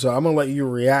 Frank. So I'm gonna let you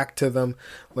react to them.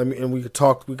 We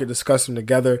could discuss them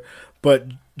together. But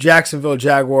Jacksonville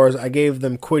Jaguars, I gave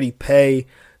them Kwity Paye,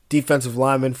 defensive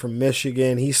lineman from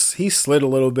Michigan. He slid a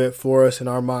little bit for us in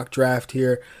our mock draft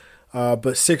here, but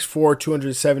 6'4",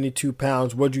 272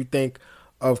 pounds. What'd you think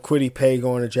of Kwity Paye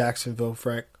going to Jacksonville,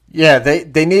 Frank? Yeah,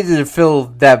 they needed to fill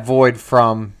that void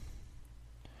from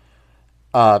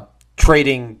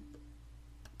trading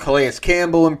Calais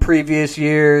Campbell in previous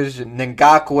years, and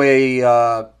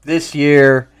Ngakoue this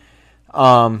year.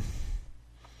 And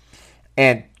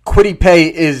Kwity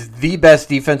Paye is the best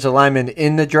defensive lineman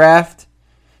in the draft.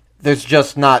 There's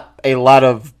just not a lot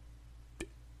of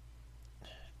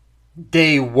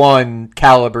day one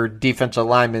caliber defensive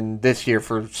linemen this year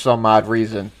for some odd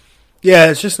reason. Yeah,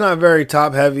 it's just not very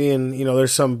top heavy, and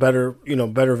there's some better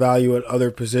value at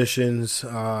other positions.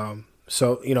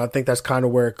 So I think that's kind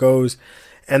of where it goes.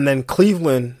 And then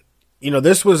Cleveland,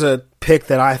 this was a pick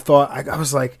that I thought I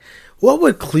was like, what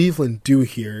would Cleveland do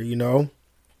here?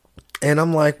 And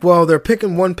I'm like, well, they're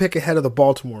picking one pick ahead of the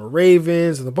Baltimore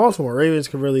Ravens, and the Baltimore Ravens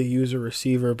could really use a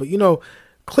receiver, but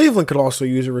Cleveland could also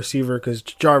use a receiver because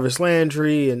Jarvis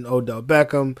Landry and Odell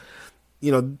Beckham,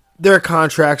 their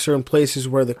contracts are in places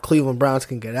where the Cleveland Browns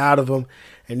can get out of them.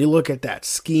 And you look at that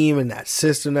scheme and that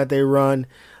system that they run,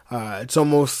 it's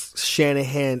almost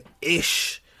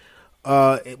Shanahan-ish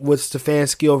with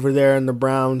Stefanski over there in the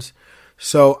Browns.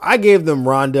 So I gave them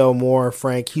Rondale Moore,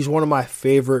 Frank. He's one of my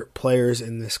favorite players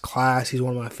in this class. He's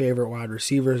one of my favorite wide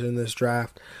receivers in this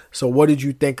draft. So what did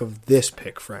you think of this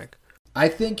pick, Frank? I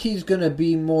think he's going to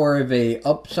be more of a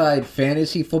upside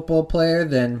fantasy football player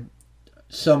than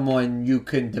someone you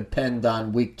can depend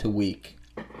on week to week.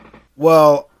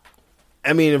 Well,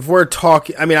 if we're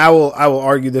talking, I will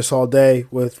argue this all day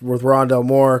with Rondale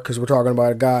Moore because we're talking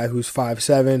about a guy who's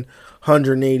 5'7",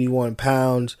 181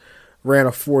 pounds, ran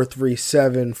a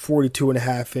 4.37,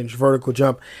 42.5-inch vertical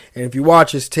jump. And if you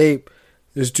watch his tape,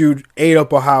 this dude ate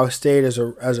up Ohio State as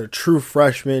a true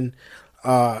freshman.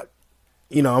 And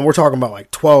we're talking about like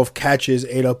 12 catches,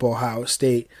 ate up Ohio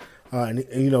State. And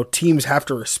teams have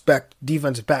to respect,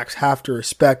 defensive backs have to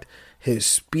respect his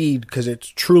speed because it's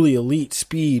truly elite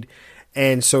speed.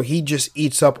 And so he just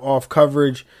eats up off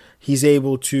coverage. He's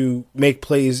able to make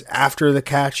plays after the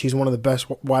catch. He's one of the best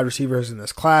wide receivers in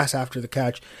this class after the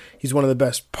catch. He's one of the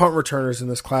best punt returners in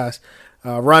this class.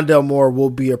 Rondale Moore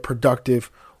will be a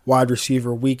productive wide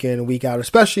receiver week in and week out,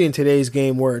 especially in today's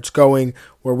game where it's going,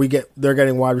 where they're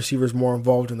getting wide receivers more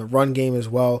involved in the run game as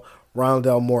well.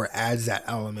 Rondale Moore adds that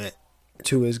element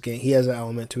to his game. He has an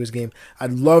element to his game.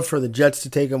 I'd love for the Jets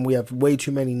to take him. We have way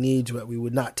too many needs, but we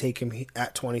would not take him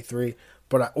at 23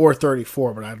 or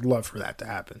 34, but I'd love for that to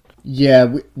happen.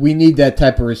 Yeah, we need that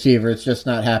type of receiver. It's just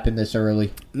not happened this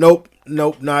early. Nope,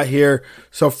 not here.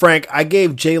 So, Frank, I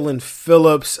gave Jalen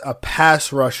Phillips a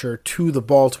pass rusher to the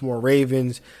Baltimore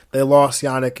Ravens. They lost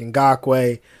Yannick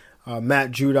Ngakoue,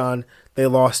 Matt Judon. They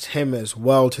lost him as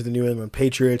well to the New England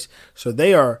Patriots. So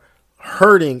they are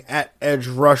hurting at edge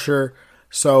rusher.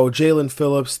 So Jalen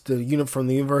Phillips, the unit from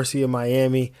the University of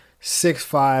Miami,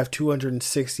 6'5",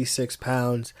 266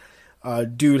 pounds.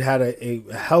 Dude had a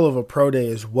hell of a pro day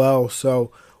as well.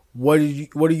 So what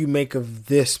do you make of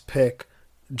this pick,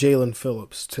 Jalen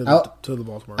Phillips, to the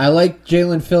Baltimore? I like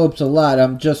Jalen Phillips a lot.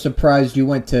 I'm just surprised you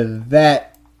went to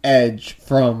that edge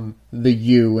from the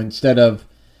U instead of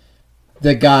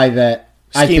the guy that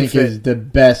I think is the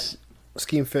best.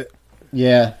 Scheme fit.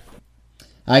 Yeah,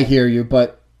 I hear you,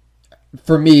 but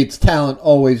for me, it's talent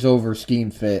always over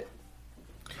scheme fit.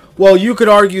 Well, you could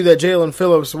argue that Jalen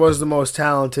Phillips was the most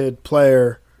talented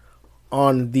player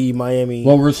on the Miami.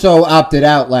 Well, Rousseau opted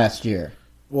out last year.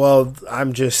 Well,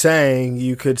 I'm just saying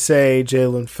you could say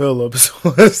Jalen Phillips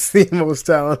was the most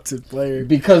talented player.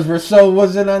 Because Rousseau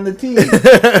wasn't on the team.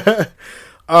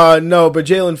 No, but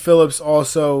Jalen Phillips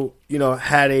also,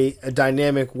 had a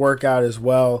dynamic workout as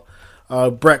well.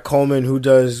 Brett Coleman, who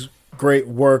does great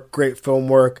work, great film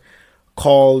work,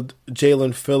 called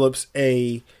Jalen Phillips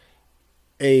a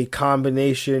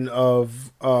combination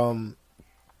of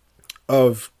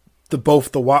both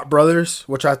the Watt brothers,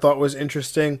 which I thought was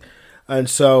interesting. And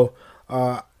so,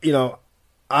 I'm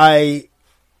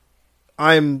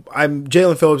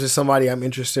Jalen Phillips is somebody I'm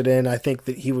interested in. I think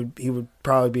that he would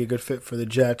probably be a good fit for the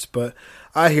Jets. But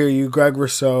I hear you, Greg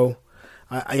Rousseau.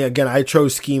 I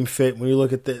chose scheme fit. When you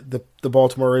look at the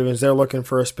Baltimore Ravens, they're looking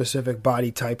for a specific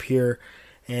body type here,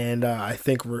 and I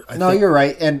think you're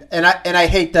right. And I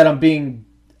hate that I'm being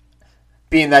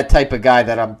that type of guy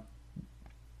that I'm.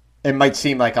 It might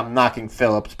seem like I'm knocking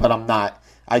Phillips, but I'm not.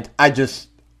 I just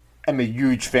am a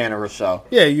huge fan of Rousseau.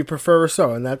 Yeah, you prefer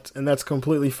Rousseau, and that's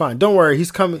completely fine. Don't worry,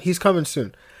 he's coming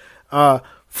soon.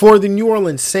 For the New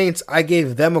Orleans Saints, I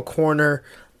gave them a corner.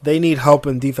 They need help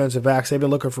in defensive backs. They've been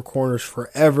looking for corners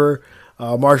forever.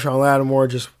 Marshawn Lattimore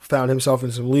just found himself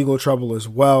in some legal trouble as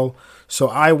well. So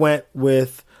I went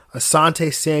with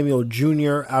Asante Samuel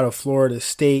Jr. out of Florida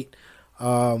State.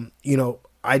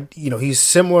 He's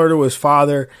similar to his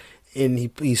father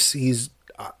and he's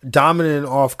dominant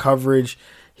off coverage.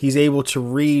 He's able to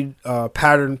read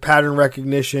pattern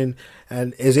recognition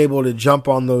and is able to jump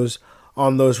on those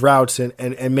routes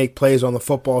and make plays on the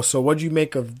football. So what do you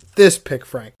make of this pick,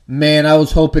 Frank? Man, I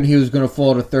was hoping he was going to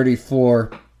fall to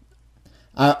 34.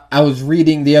 I was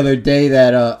reading the other day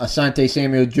that Asante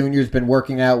Samuel Jr. has been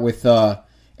working out with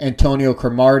Antonio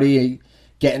Cromartie,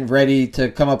 getting ready to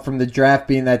come up from the draft,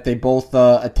 being that they both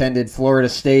attended Florida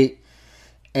State.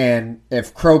 And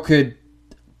if Crow could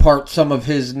part some of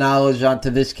his knowledge onto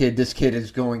this kid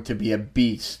is going to be a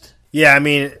beast. Yeah, I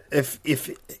mean,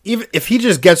 if he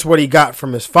just gets what he got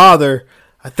from his father,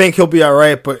 I think he'll be all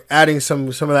right. But adding some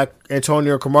of that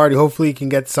Antonio Cromartie, hopefully he can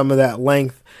get some of that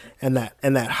length and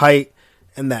that height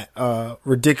and that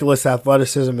ridiculous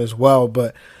athleticism as well.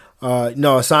 But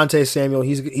no, Asante Samuel,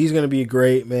 he's going to be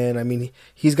great, man. I mean,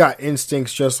 he's got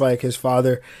instincts just like his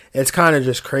father. It's kind of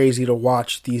just crazy to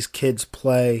watch these kids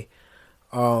play.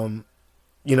 We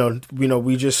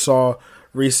just saw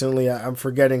recently, I'm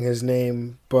forgetting his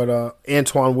name, but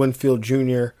Antoine Winfield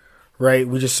Jr., right?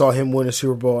 We just saw him win a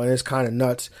Super Bowl, and it's kind of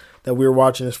nuts that we were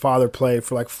watching his father play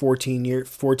for like 14,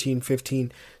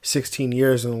 15, 16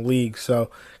 years in the league. So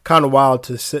kind of wild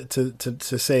to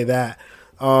say that.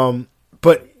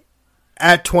 But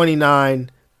at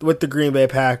 29 with the Green Bay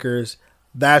Packers,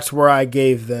 that's where I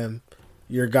gave them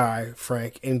your guy,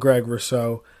 Frank, and Greg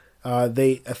Rousseau.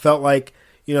 I felt like,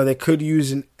 they could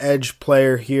use an edge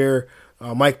player here.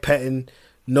 Mike Pettin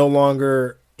no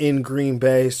longer in Green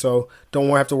Bay, so don't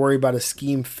have to worry about a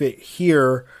scheme fit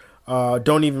here.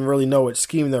 Don't even really know what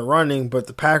scheme they're running, but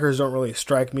the Packers don't really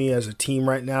strike me as a team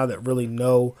right now that really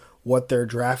know what they're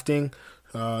drafting.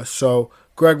 So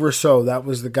Greg Rousseau, that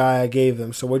was the guy I gave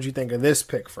them. So what'd you think of this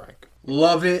pick, Frank?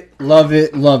 Love it, love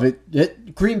it, love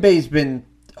it. Green Bay's been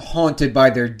haunted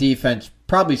by their defense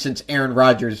probably since Aaron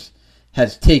Rodgers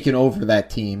has taken over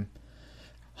that team.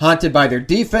 Haunted by their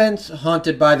defense,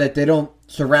 haunted by that they don't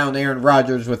surround Aaron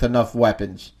Rodgers with enough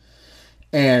weapons.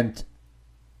 And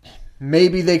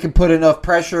maybe they can put enough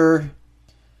pressure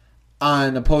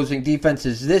on opposing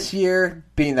defenses this year,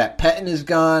 being that Pettin is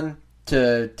gone,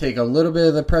 to take a little bit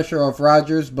of the pressure off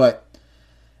Rodgers. But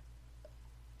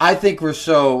I think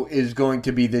Rousseau is going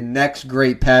to be the next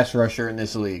great pass rusher in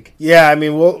this league. Yeah, I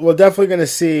mean, we're definitely going to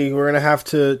see. We're going to have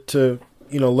to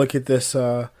look at this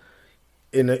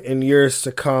in years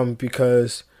to come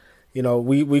because,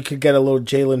 we could get a little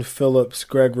Jalen Phillips,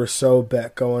 Greg Rousseau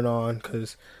bet going on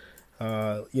because,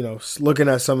 looking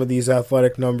at some of these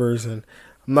athletic numbers, and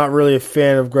I'm not really a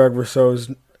fan of Greg Rousseau's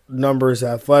numbers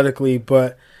athletically,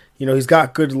 but, he's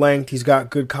got good length, he's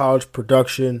got good college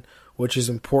production, which is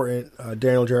important.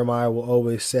 Daniel Jeremiah will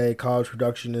always say college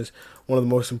production is one of the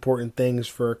most important things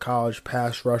for a college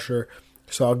pass rusher,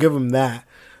 so I'll give him that.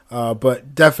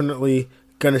 But definitely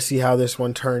going to see how this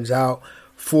one turns out.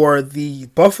 For the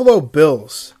Buffalo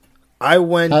Bills, I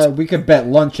went... we could bet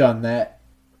lunch on that.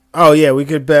 Oh, yeah, we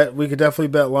could definitely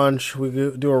bet lunch. We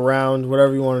could do a round,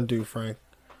 whatever you want to do, Frank.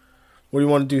 What do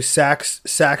you want to do, sacks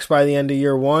by the end of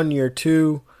year 1, year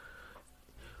 2?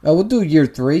 We'll do year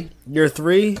 3. Year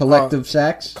 3? Collective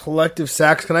sacks. Collective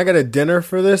sacks. Can I get a dinner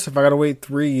for this if I got to wait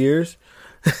 3 years?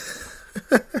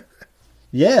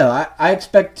 Yeah, I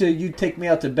expect you take me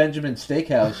out to Benjamin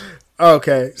Steakhouse.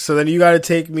 Okay, so then you got to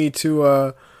take me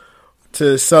to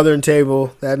Southern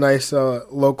Table, that nice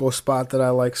local spot that I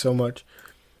like so much.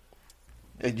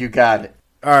 You got it.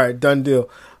 All right, done deal.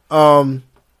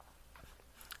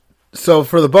 So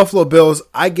for the Buffalo Bills,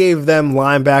 I gave them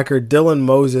linebacker Dylan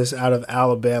Moses out of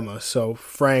Alabama. So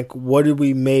Frank, what did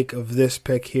we make of this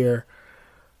pick here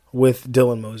with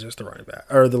Dylan Moses, the running back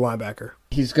or the linebacker?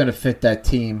 He's going to fit that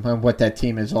team and what that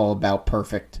team is all about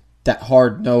perfect. That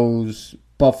hard-nosed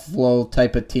Buffalo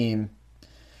type of team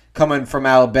coming from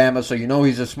Alabama, so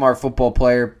he's a smart football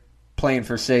player playing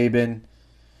for Saban.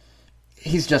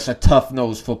 He's just a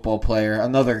tough-nosed football player,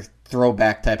 another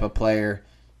throwback type of player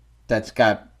that's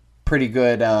got pretty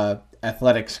good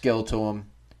athletic skill to him.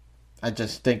 I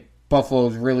just think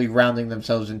Buffalo's really rounding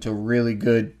themselves into a really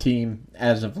good team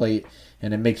as of late,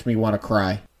 and it makes me want to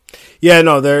cry. Yeah,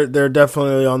 no, they're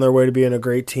definitely on their way to being a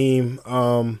great team.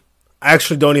 I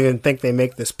actually don't even think they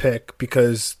make this pick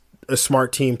because a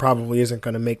smart team probably isn't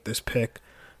going to make this pick.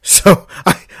 So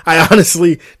I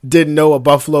honestly didn't know what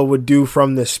Buffalo would do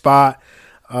from this spot.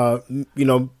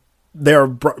 They're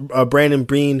Brandon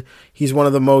Beane. He's one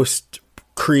of the most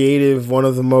creative, one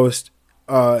of the most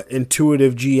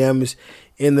intuitive GMs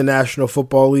in the National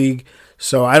Football League.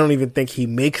 So I don't even think he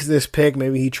makes this pick.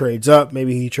 Maybe he trades up.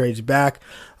 Maybe he trades back.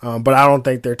 But I don't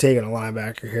think they're taking a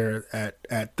linebacker here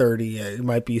at 30. It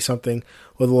might be something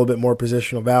with a little bit more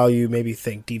positional value. Maybe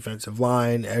think defensive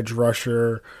line, edge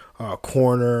rusher,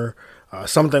 corner,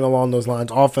 something along those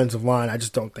lines. Offensive line, I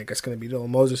just don't think it's going to be Dylan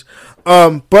Moses.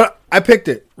 But I picked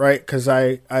it, right, because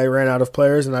I ran out of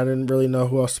players and I didn't really know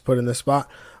who else to put in this spot.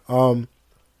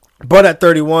 But at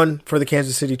 31 for the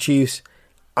Kansas City Chiefs,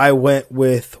 I went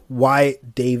with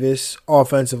Wyatt Davis,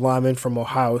 offensive lineman from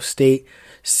Ohio State,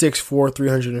 6'4",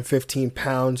 315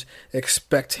 pounds.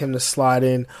 Expect him to slide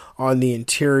in on the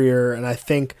interior, and I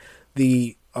think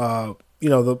the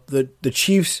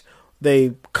Chiefs,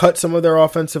 they cut some of their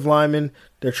offensive linemen.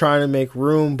 They're trying to make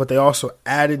room, but they also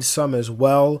added some as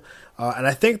well. And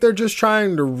I think they're just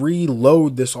trying to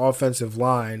reload this offensive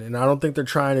line. And I don't think they're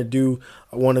trying to do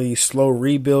one of these slow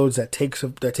rebuilds that takes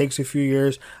a few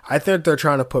years. I think they're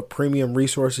trying to put premium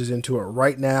resources into it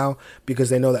right now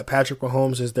because they know that Patrick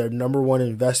Mahomes is their number one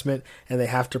investment and they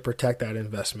have to protect that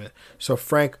investment. So,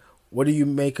 Frank, what do you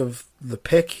make of the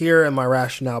pick here and my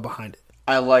rationale behind it?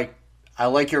 I like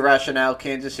your rationale.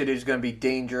 Kansas City is going to be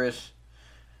dangerous.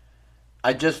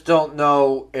 I just don't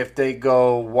know if they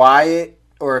go Wyatt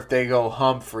or if they go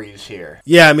Humphreys here.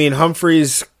 Yeah, I mean, can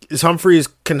Humphreys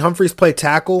play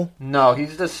tackle? No,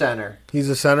 he's the center. He's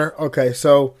the center? Okay,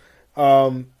 so,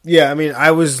 yeah, I mean,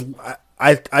 I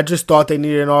just thought they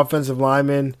needed an offensive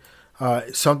lineman.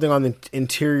 Something on the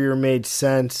interior made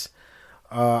sense.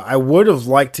 I would have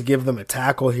liked to give them a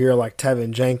tackle here like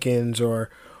Tevin Jenkins or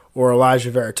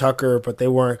Elijah Vera Tucker, but they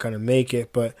weren't going to make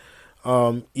it. But,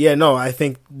 I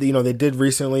think, they did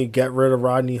recently get rid of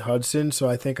Rodney Hudson. So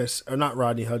I think, or not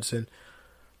Rodney Hudson.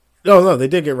 No, they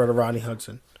did get rid of Rodney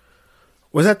Hudson.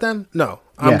 Was that them? No,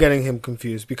 I'm getting him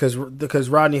confused because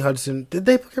Rodney Hudson, did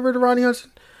they get rid of Rodney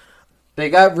Hudson? They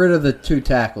got rid of the two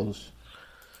tackles.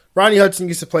 Rodney Hudson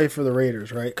used to play for the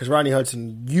Raiders, right? Because Rodney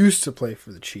Hudson used to play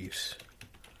for the Chiefs.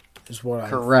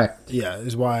 Correct.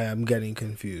 Is why I'm getting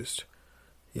confused.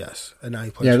 Yes, and now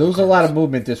he plays. Yeah, there was a lot of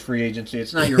movement this free agency.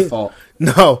 It's not your fault.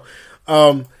 No.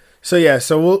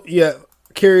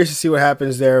 Curious to see what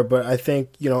happens there, but I think,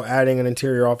 adding an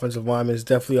interior offensive lineman is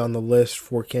definitely on the list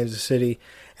for Kansas City.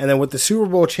 And then with the Super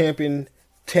Bowl champion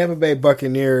Tampa Bay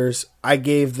Buccaneers, I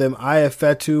gave them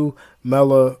Iafetu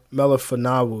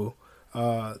Melifonwu,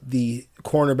 the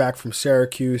cornerback from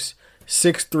Syracuse,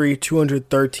 6'3",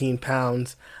 213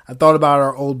 pounds. I thought about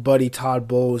our old buddy Todd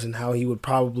Bowles and how he would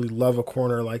probably love a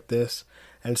corner like this.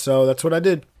 And so that's what I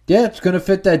did. Yeah, it's going to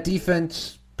fit that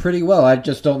defense pretty well. I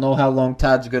just don't know how long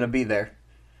Todd's going to be there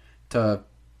to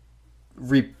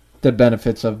reap the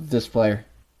benefits of this player.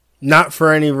 Not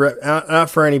for any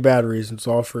bad reasons,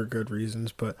 all for good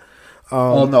reasons. But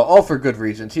all for good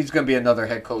reasons. He's going to be another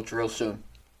head coach real soon.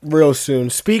 Real soon.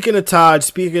 Speaking of Todd,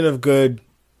 speaking of good,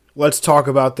 let's talk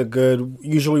about the good.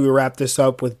 Usually we wrap this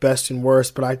up with best and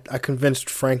worst, but I convinced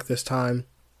Frank this time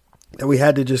that we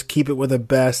had to just keep it with a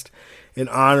best in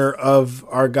honor of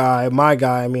our guy, my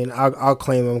guy. I mean, I'll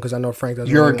claim him because I know Frank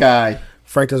doesn't. Your guy.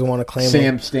 Frank doesn't want to claim him.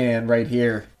 Sam Stan right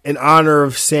here. In honor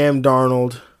of Sam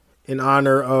Darnold, in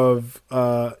honor of,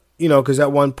 because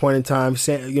at one point in time,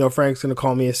 Frank's going to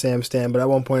call me a Sam Stan, but at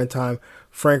one point in time,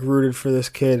 Frank rooted for this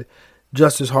kid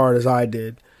just as hard as I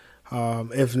did,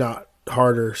 if not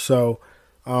harder. So,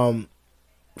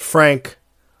 Frank,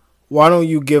 why don't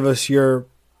you give us your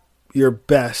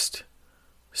best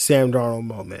Sam Darnold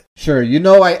moment? Sure.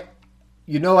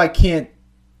 I can't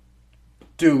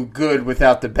do good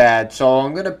without the bad. So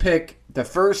I'm going to pick the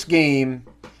first game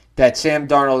that Sam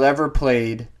Darnold ever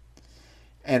played,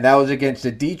 and that was against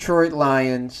the Detroit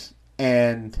Lions,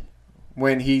 and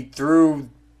when he threw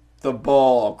the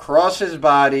ball across his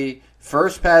body,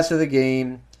 first pass of the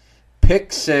game,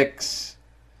 pick six,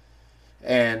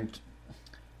 and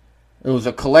it was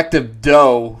a collective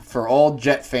dough for all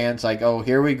Jet fans, like, oh,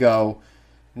 here we go.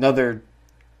 Another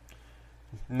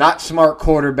not smart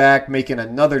quarterback making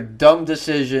another dumb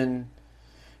decision.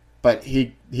 But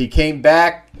he came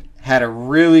back, had a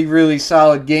really, really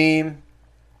solid game.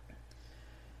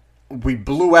 We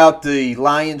blew out the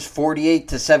Lions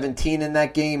 48-17 in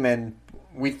that game, and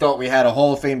we thought we had a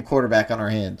Hall of Fame quarterback on our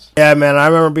hands. Yeah, man, I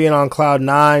remember being on cloud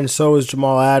nine. So was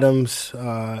Jamal Adams.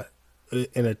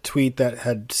 In a tweet that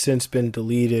had since been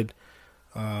deleted,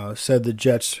 said the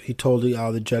Jets, he told you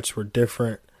how the Jets were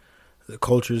different, the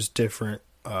culture's different,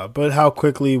 but how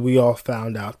quickly we all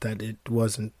found out that it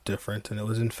wasn't different, and it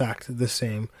was in fact the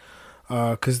same,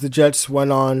 because the Jets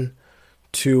went on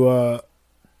to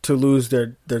lose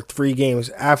their 3 games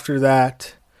after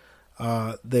that.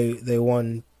 They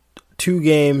won 2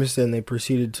 games, then they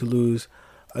proceeded to lose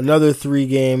another 3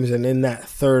 games, and in that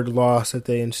third loss that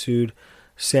they ensued,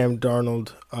 Sam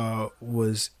Darnold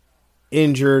was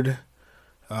injured,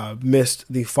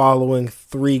 missed the following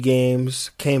 3 games,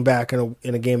 came back in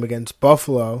a game against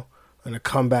Buffalo in a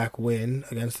comeback win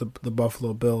against the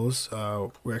Buffalo Bills.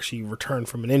 We actually returned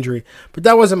from an injury, but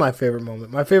that wasn't my favorite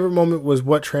moment. My favorite moment was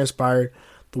what transpired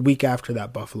the week after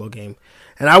that Buffalo game.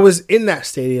 And I was in that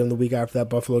stadium the week after that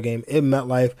Buffalo game in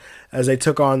MetLife as they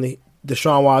took on the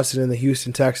Deshaun Watson and the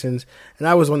Houston Texans. And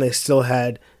that was when they still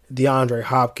had DeAndre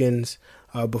Hopkins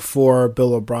before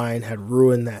Bill O'Brien had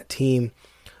ruined that team.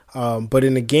 But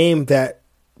in a game that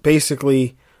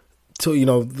basically,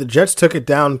 the Jets took it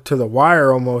down to the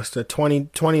wire almost, a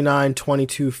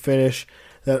 29-22 finish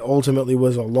that ultimately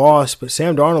was a loss. But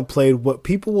Sam Darnold played what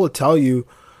people will tell you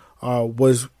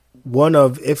was one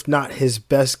of, if not his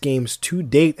best games to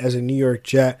date as a New York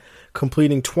Jet,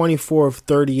 completing 24 of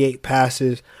 38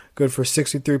 passes, good for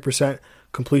 63%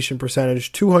 completion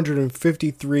percentage,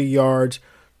 253 yards,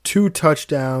 2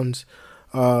 touchdowns,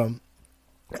 averaged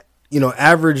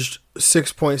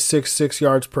 6.66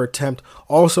 yards per attempt,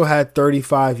 also had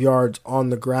 35 yards on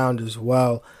the ground as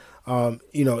well.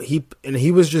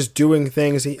 He was just doing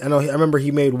things. I remember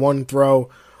he made one throw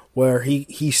where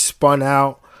he spun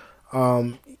out,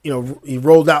 he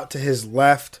rolled out to his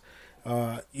left,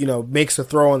 makes a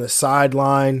throw on the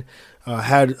sideline,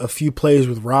 had a few plays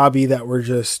with Robbie that were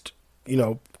just,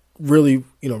 really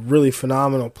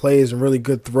phenomenal plays and really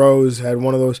good throws. Had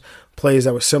one of those plays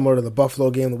that was similar to the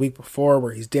Buffalo game the week before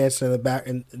where he's dancing in the back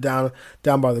and down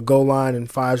by the goal line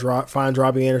and finds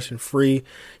Robbie Anderson free.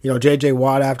 J.J.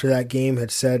 Watt after that game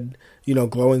had said,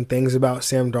 glowing things about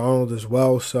Sam Darnold as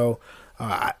well. So,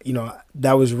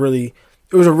 that was really,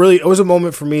 it was a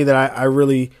moment for me that I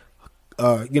really,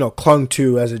 clung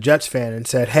to as a Jets fan and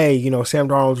said, hey, Sam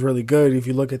Darnold's really good. If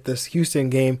you look at this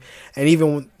Houston game, and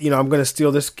even, I'm going to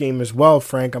steal this game as well,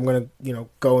 Frank, I'm going to,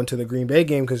 go into the Green Bay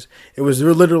game because it was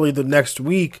literally the next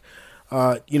week,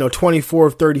 24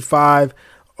 of 35,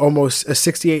 almost a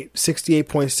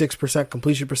 68.6%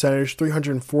 completion percentage,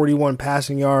 341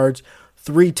 passing yards,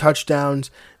 3 touchdowns,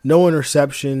 no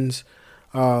interceptions,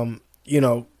 going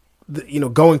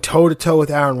toe-to-toe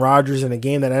with Aaron Rodgers in a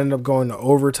game that ended up going to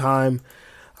overtime.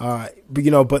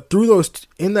 But through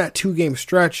in that 2-game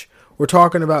stretch, we're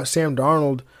talking about Sam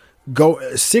Darnold go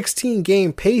a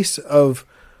 16-game pace of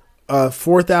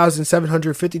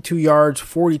 4,752 yards,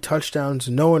 40 touchdowns,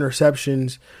 no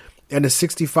interceptions, and a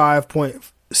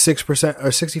 65.6% or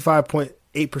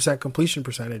 65.8% completion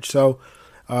percentage. So,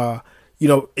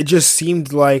 it just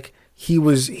seemed like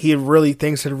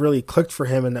things had really clicked for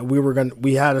him, and that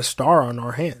we had a star on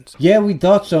our hands. Yeah, we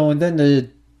thought so, and then the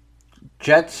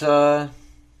Jets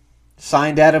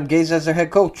signed Adam Gase as their head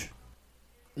coach.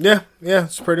 Yeah,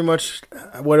 it's pretty much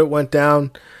what it went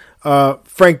down.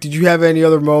 Frank, did you have any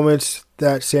other moments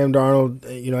that Sam Darnold,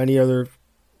 any other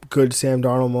good Sam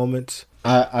Darnold moments?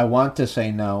 I want to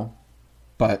say no,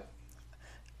 but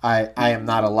I am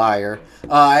not a liar.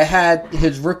 I had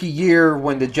his rookie year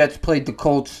when the Jets played the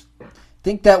Colts. I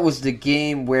think that was the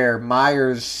game where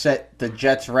Myers set the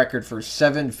Jets record for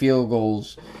 7 field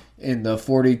goals in the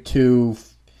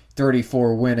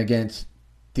 42-34 win against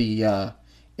the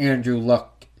Andrew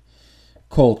Luck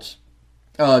Colts.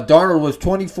 Darnold was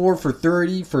 24 for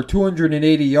 30 for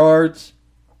 280 yards.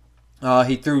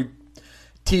 He threw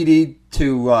TD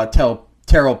to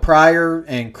Terrell Pryor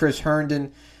and Chris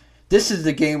Herndon. This is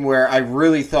the game where I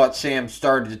really thought Sam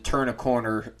started to turn a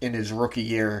corner in his rookie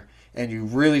year. And you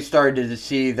really started to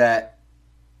see that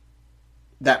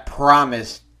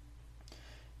promise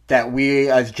that we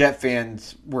as Jet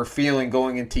fans were feeling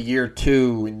going into year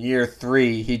 2 and year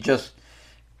 3. He just,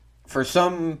 for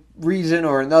some reason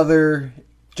or another,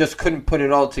 just couldn't put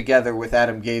it all together with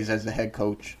Adam Gase as the head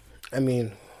coach. I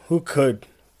mean, who could?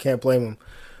 Can't blame him.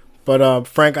 But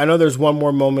Frank, I know there's one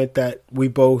more moment that we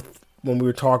both, when we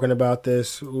were talking about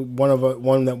this,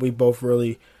 one that we both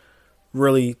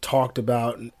really talked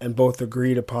about and both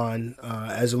agreed upon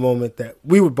as a moment that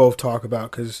we would both talk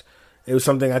about, because it was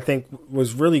something I think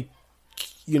was really,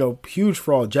 huge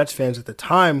for all Jets fans at the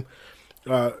time.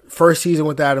 First season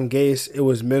with Adam Gase, it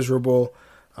was miserable.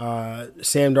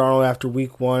 Sam Darnold,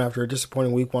 after a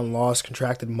disappointing week 1 loss,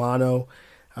 contracted mono,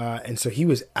 and so he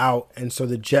was out. And so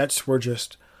the Jets were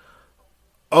just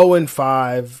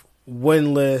 0-5,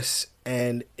 winless,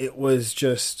 and it was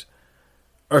just...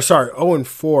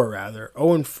 0-4 rather.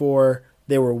 0-4,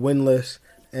 they were winless,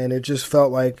 and it just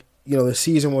felt like, the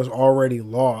season was already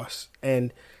lost.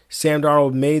 And Sam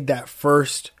Darnold made that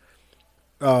first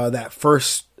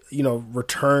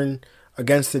return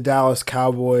against the Dallas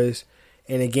Cowboys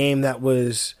in a game that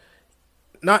was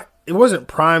it wasn't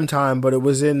prime time, but it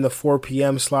was in the 4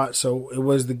 p.m. slot, so it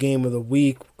was the game of the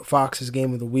week, Fox's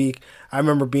game of the week. I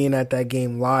remember being at that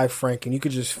game live, Frank, and you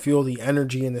could just feel the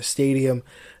energy in the stadium.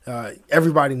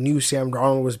 Everybody knew Sam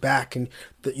Darnold was back, and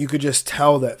you could just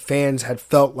tell that fans had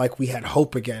felt like we had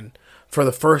hope again. For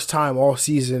the first time all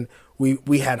season,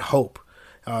 we had hope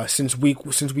since we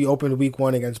opened week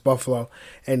 1 against Buffalo,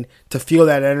 and to feel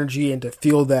that energy and to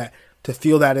feel that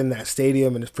in that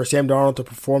stadium, and for Sam Darnold to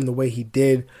perform the way he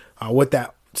did with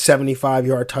that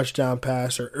 75-yard touchdown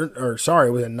pass, it was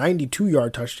a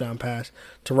 92-yard touchdown pass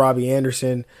to Robbie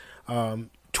Anderson,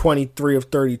 23 of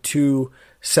 32,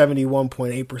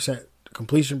 71.8%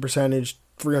 completion percentage,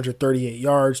 338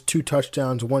 yards, 2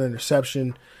 touchdowns, 1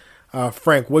 interception.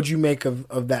 Frank, what'd you make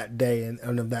of that day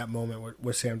and of that moment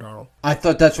with Sam Darnold? I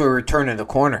thought that's where we were turning the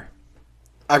corner.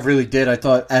 I really did. I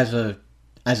thought as a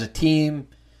team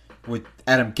with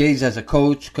Adam Gase as a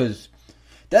coach, because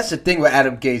that's the thing with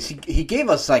Adam Gase. He gave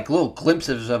us like little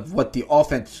glimpses of what the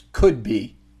offense could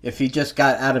be if he just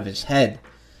got out of his head.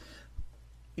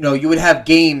 You know, you would have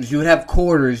games, you would have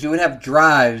quarters, you would have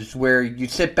drives where you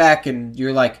sit back and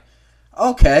you're like,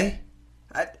 okay,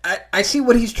 I see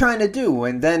what he's trying to do.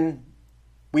 And then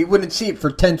we wouldn't see it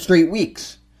for 10 straight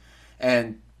weeks.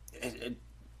 And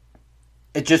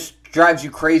it just drives you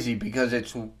crazy because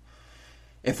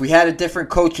if we had a different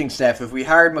coaching staff, if we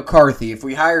hired McCarthy, if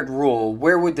we hired Rule,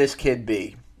 where would this kid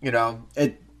be? You know,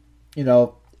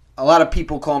 a lot of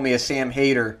people call me a Sam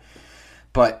hater,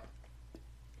 but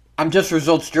I'm just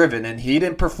results driven, and he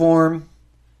didn't perform.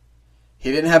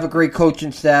 He didn't have a great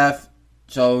coaching staff,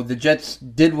 so the Jets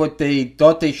did what they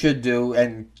thought they should do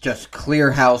and just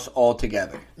clear house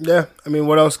altogether. Yeah, I mean,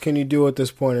 what else can you do at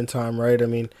this point in time, right? I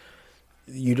mean,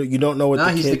 you don't know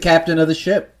what he's the captain of the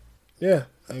ship. Yeah,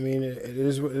 I mean,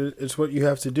 it's what you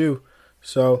have to do.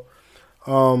 So,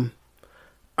 all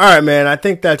right, man, I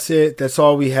think that's it. That's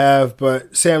all we have.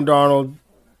 But Sam Darnold,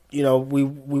 you know, we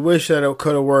wish that it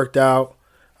could have worked out.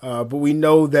 But we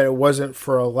know that it wasn't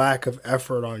for a lack of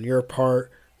effort on your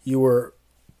part. You were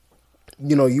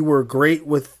great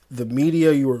with the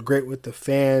media. You were great with the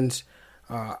fans.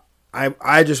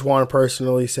 I just want to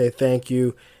personally say thank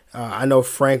you. I know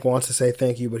Frank wants to say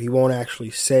thank you, but he won't actually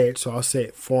say it, so I'll say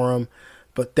it for him.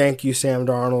 But thank you, Sam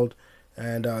Darnold,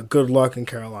 and good luck in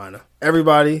Carolina.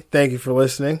 Everybody, thank you for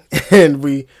listening, and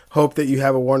we hope that you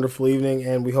have a wonderful evening,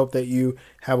 and we hope that you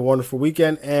have a wonderful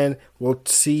weekend, and we'll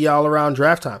see y'all around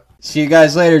draft time. See you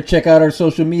guys later. Check out our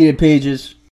social media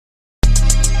pages.